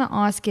really want to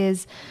ask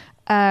is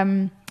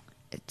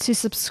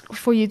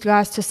for you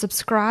guys to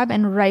subscribe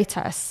and rate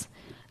us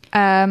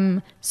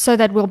so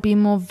that we'll be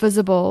more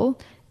visible.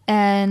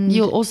 And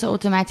you'll also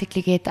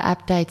automatically get the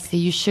updates.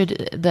 So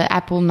the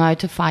app will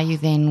notify you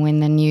then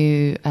when the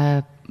new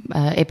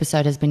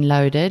episode has been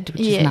loaded,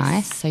 which is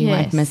nice. So you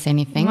won't miss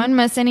anything. You won't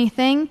miss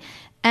anything.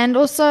 And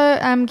also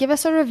give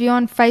us a review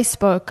on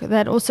Facebook.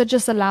 That also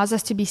just allows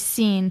us to be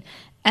seen.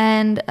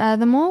 And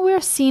the more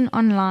we're seen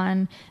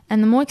online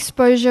and the more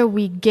exposure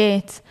we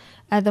get,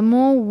 the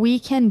more we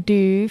can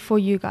do for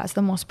you guys.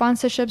 The more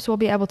sponsorships we'll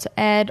be able to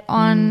add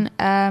on,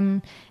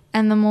 and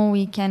the more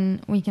we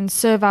can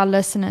serve our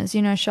listeners.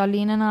 You know,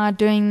 Charlene and I are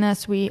doing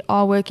this. We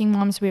are working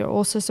moms. We are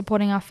also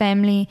supporting our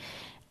family.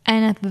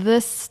 And at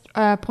this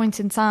point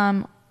in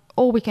time,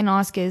 all we can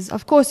ask is,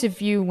 of course,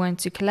 if you want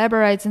to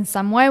collaborate in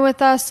some way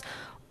with us,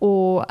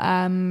 or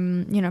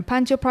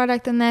punt your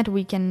product in that,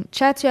 we can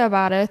chat to you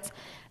about it.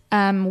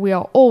 We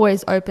are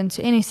always open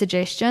to any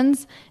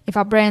suggestions. If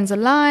our brands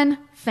align,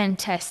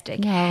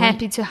 fantastic. Yeah.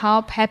 Happy to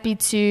help, happy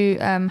to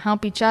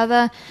help each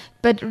other.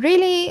 But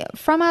really,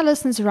 from our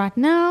listeners right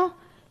now,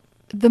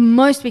 the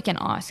most we can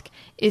ask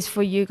is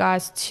for you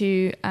guys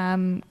to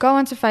go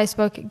onto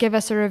Facebook, give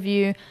us a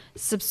review,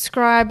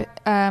 subscribe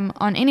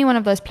on any one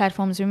of those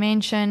platforms we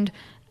mentioned,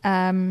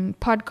 Apple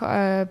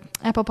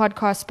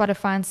Podcasts,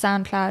 Spotify, and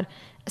SoundCloud.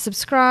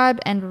 Subscribe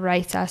and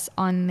rate us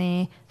on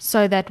there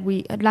so that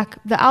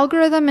the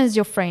algorithm is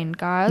your friend,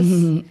 guys.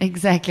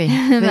 Exactly.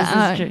 This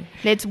is true.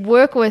 Let's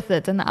work with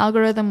it, and the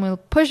algorithm will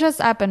push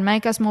us up and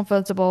make us more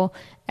visible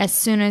as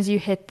soon as you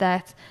hit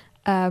that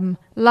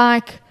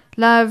like,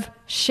 love,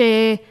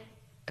 share,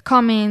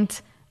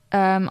 comment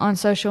on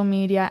social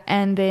media,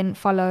 and then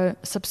follow,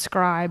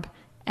 subscribe,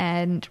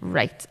 and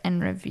rate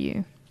and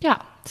review.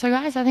 Yeah. So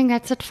guys, I think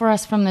that's it for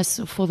us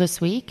for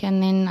this week,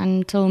 and then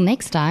until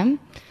next time,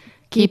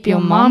 keep your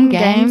mom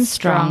game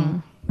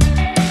strong.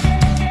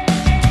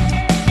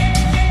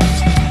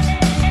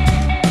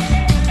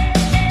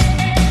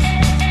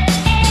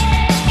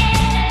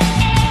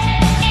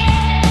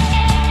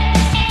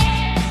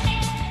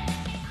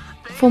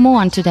 For more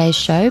on today's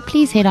show,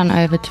 please head on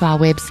over to our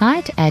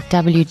website at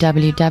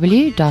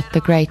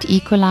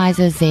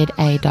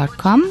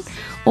www.thegreatequalizerza.com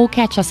or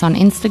catch us on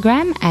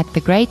Instagram at The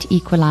Great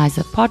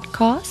Equalizer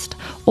Podcast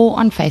or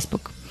on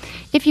Facebook.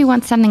 If you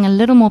want something a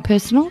little more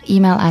personal,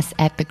 email us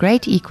at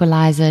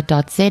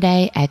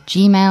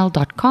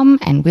thegreatequalizer.za@gmail.com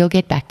and we'll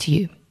get back to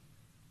you.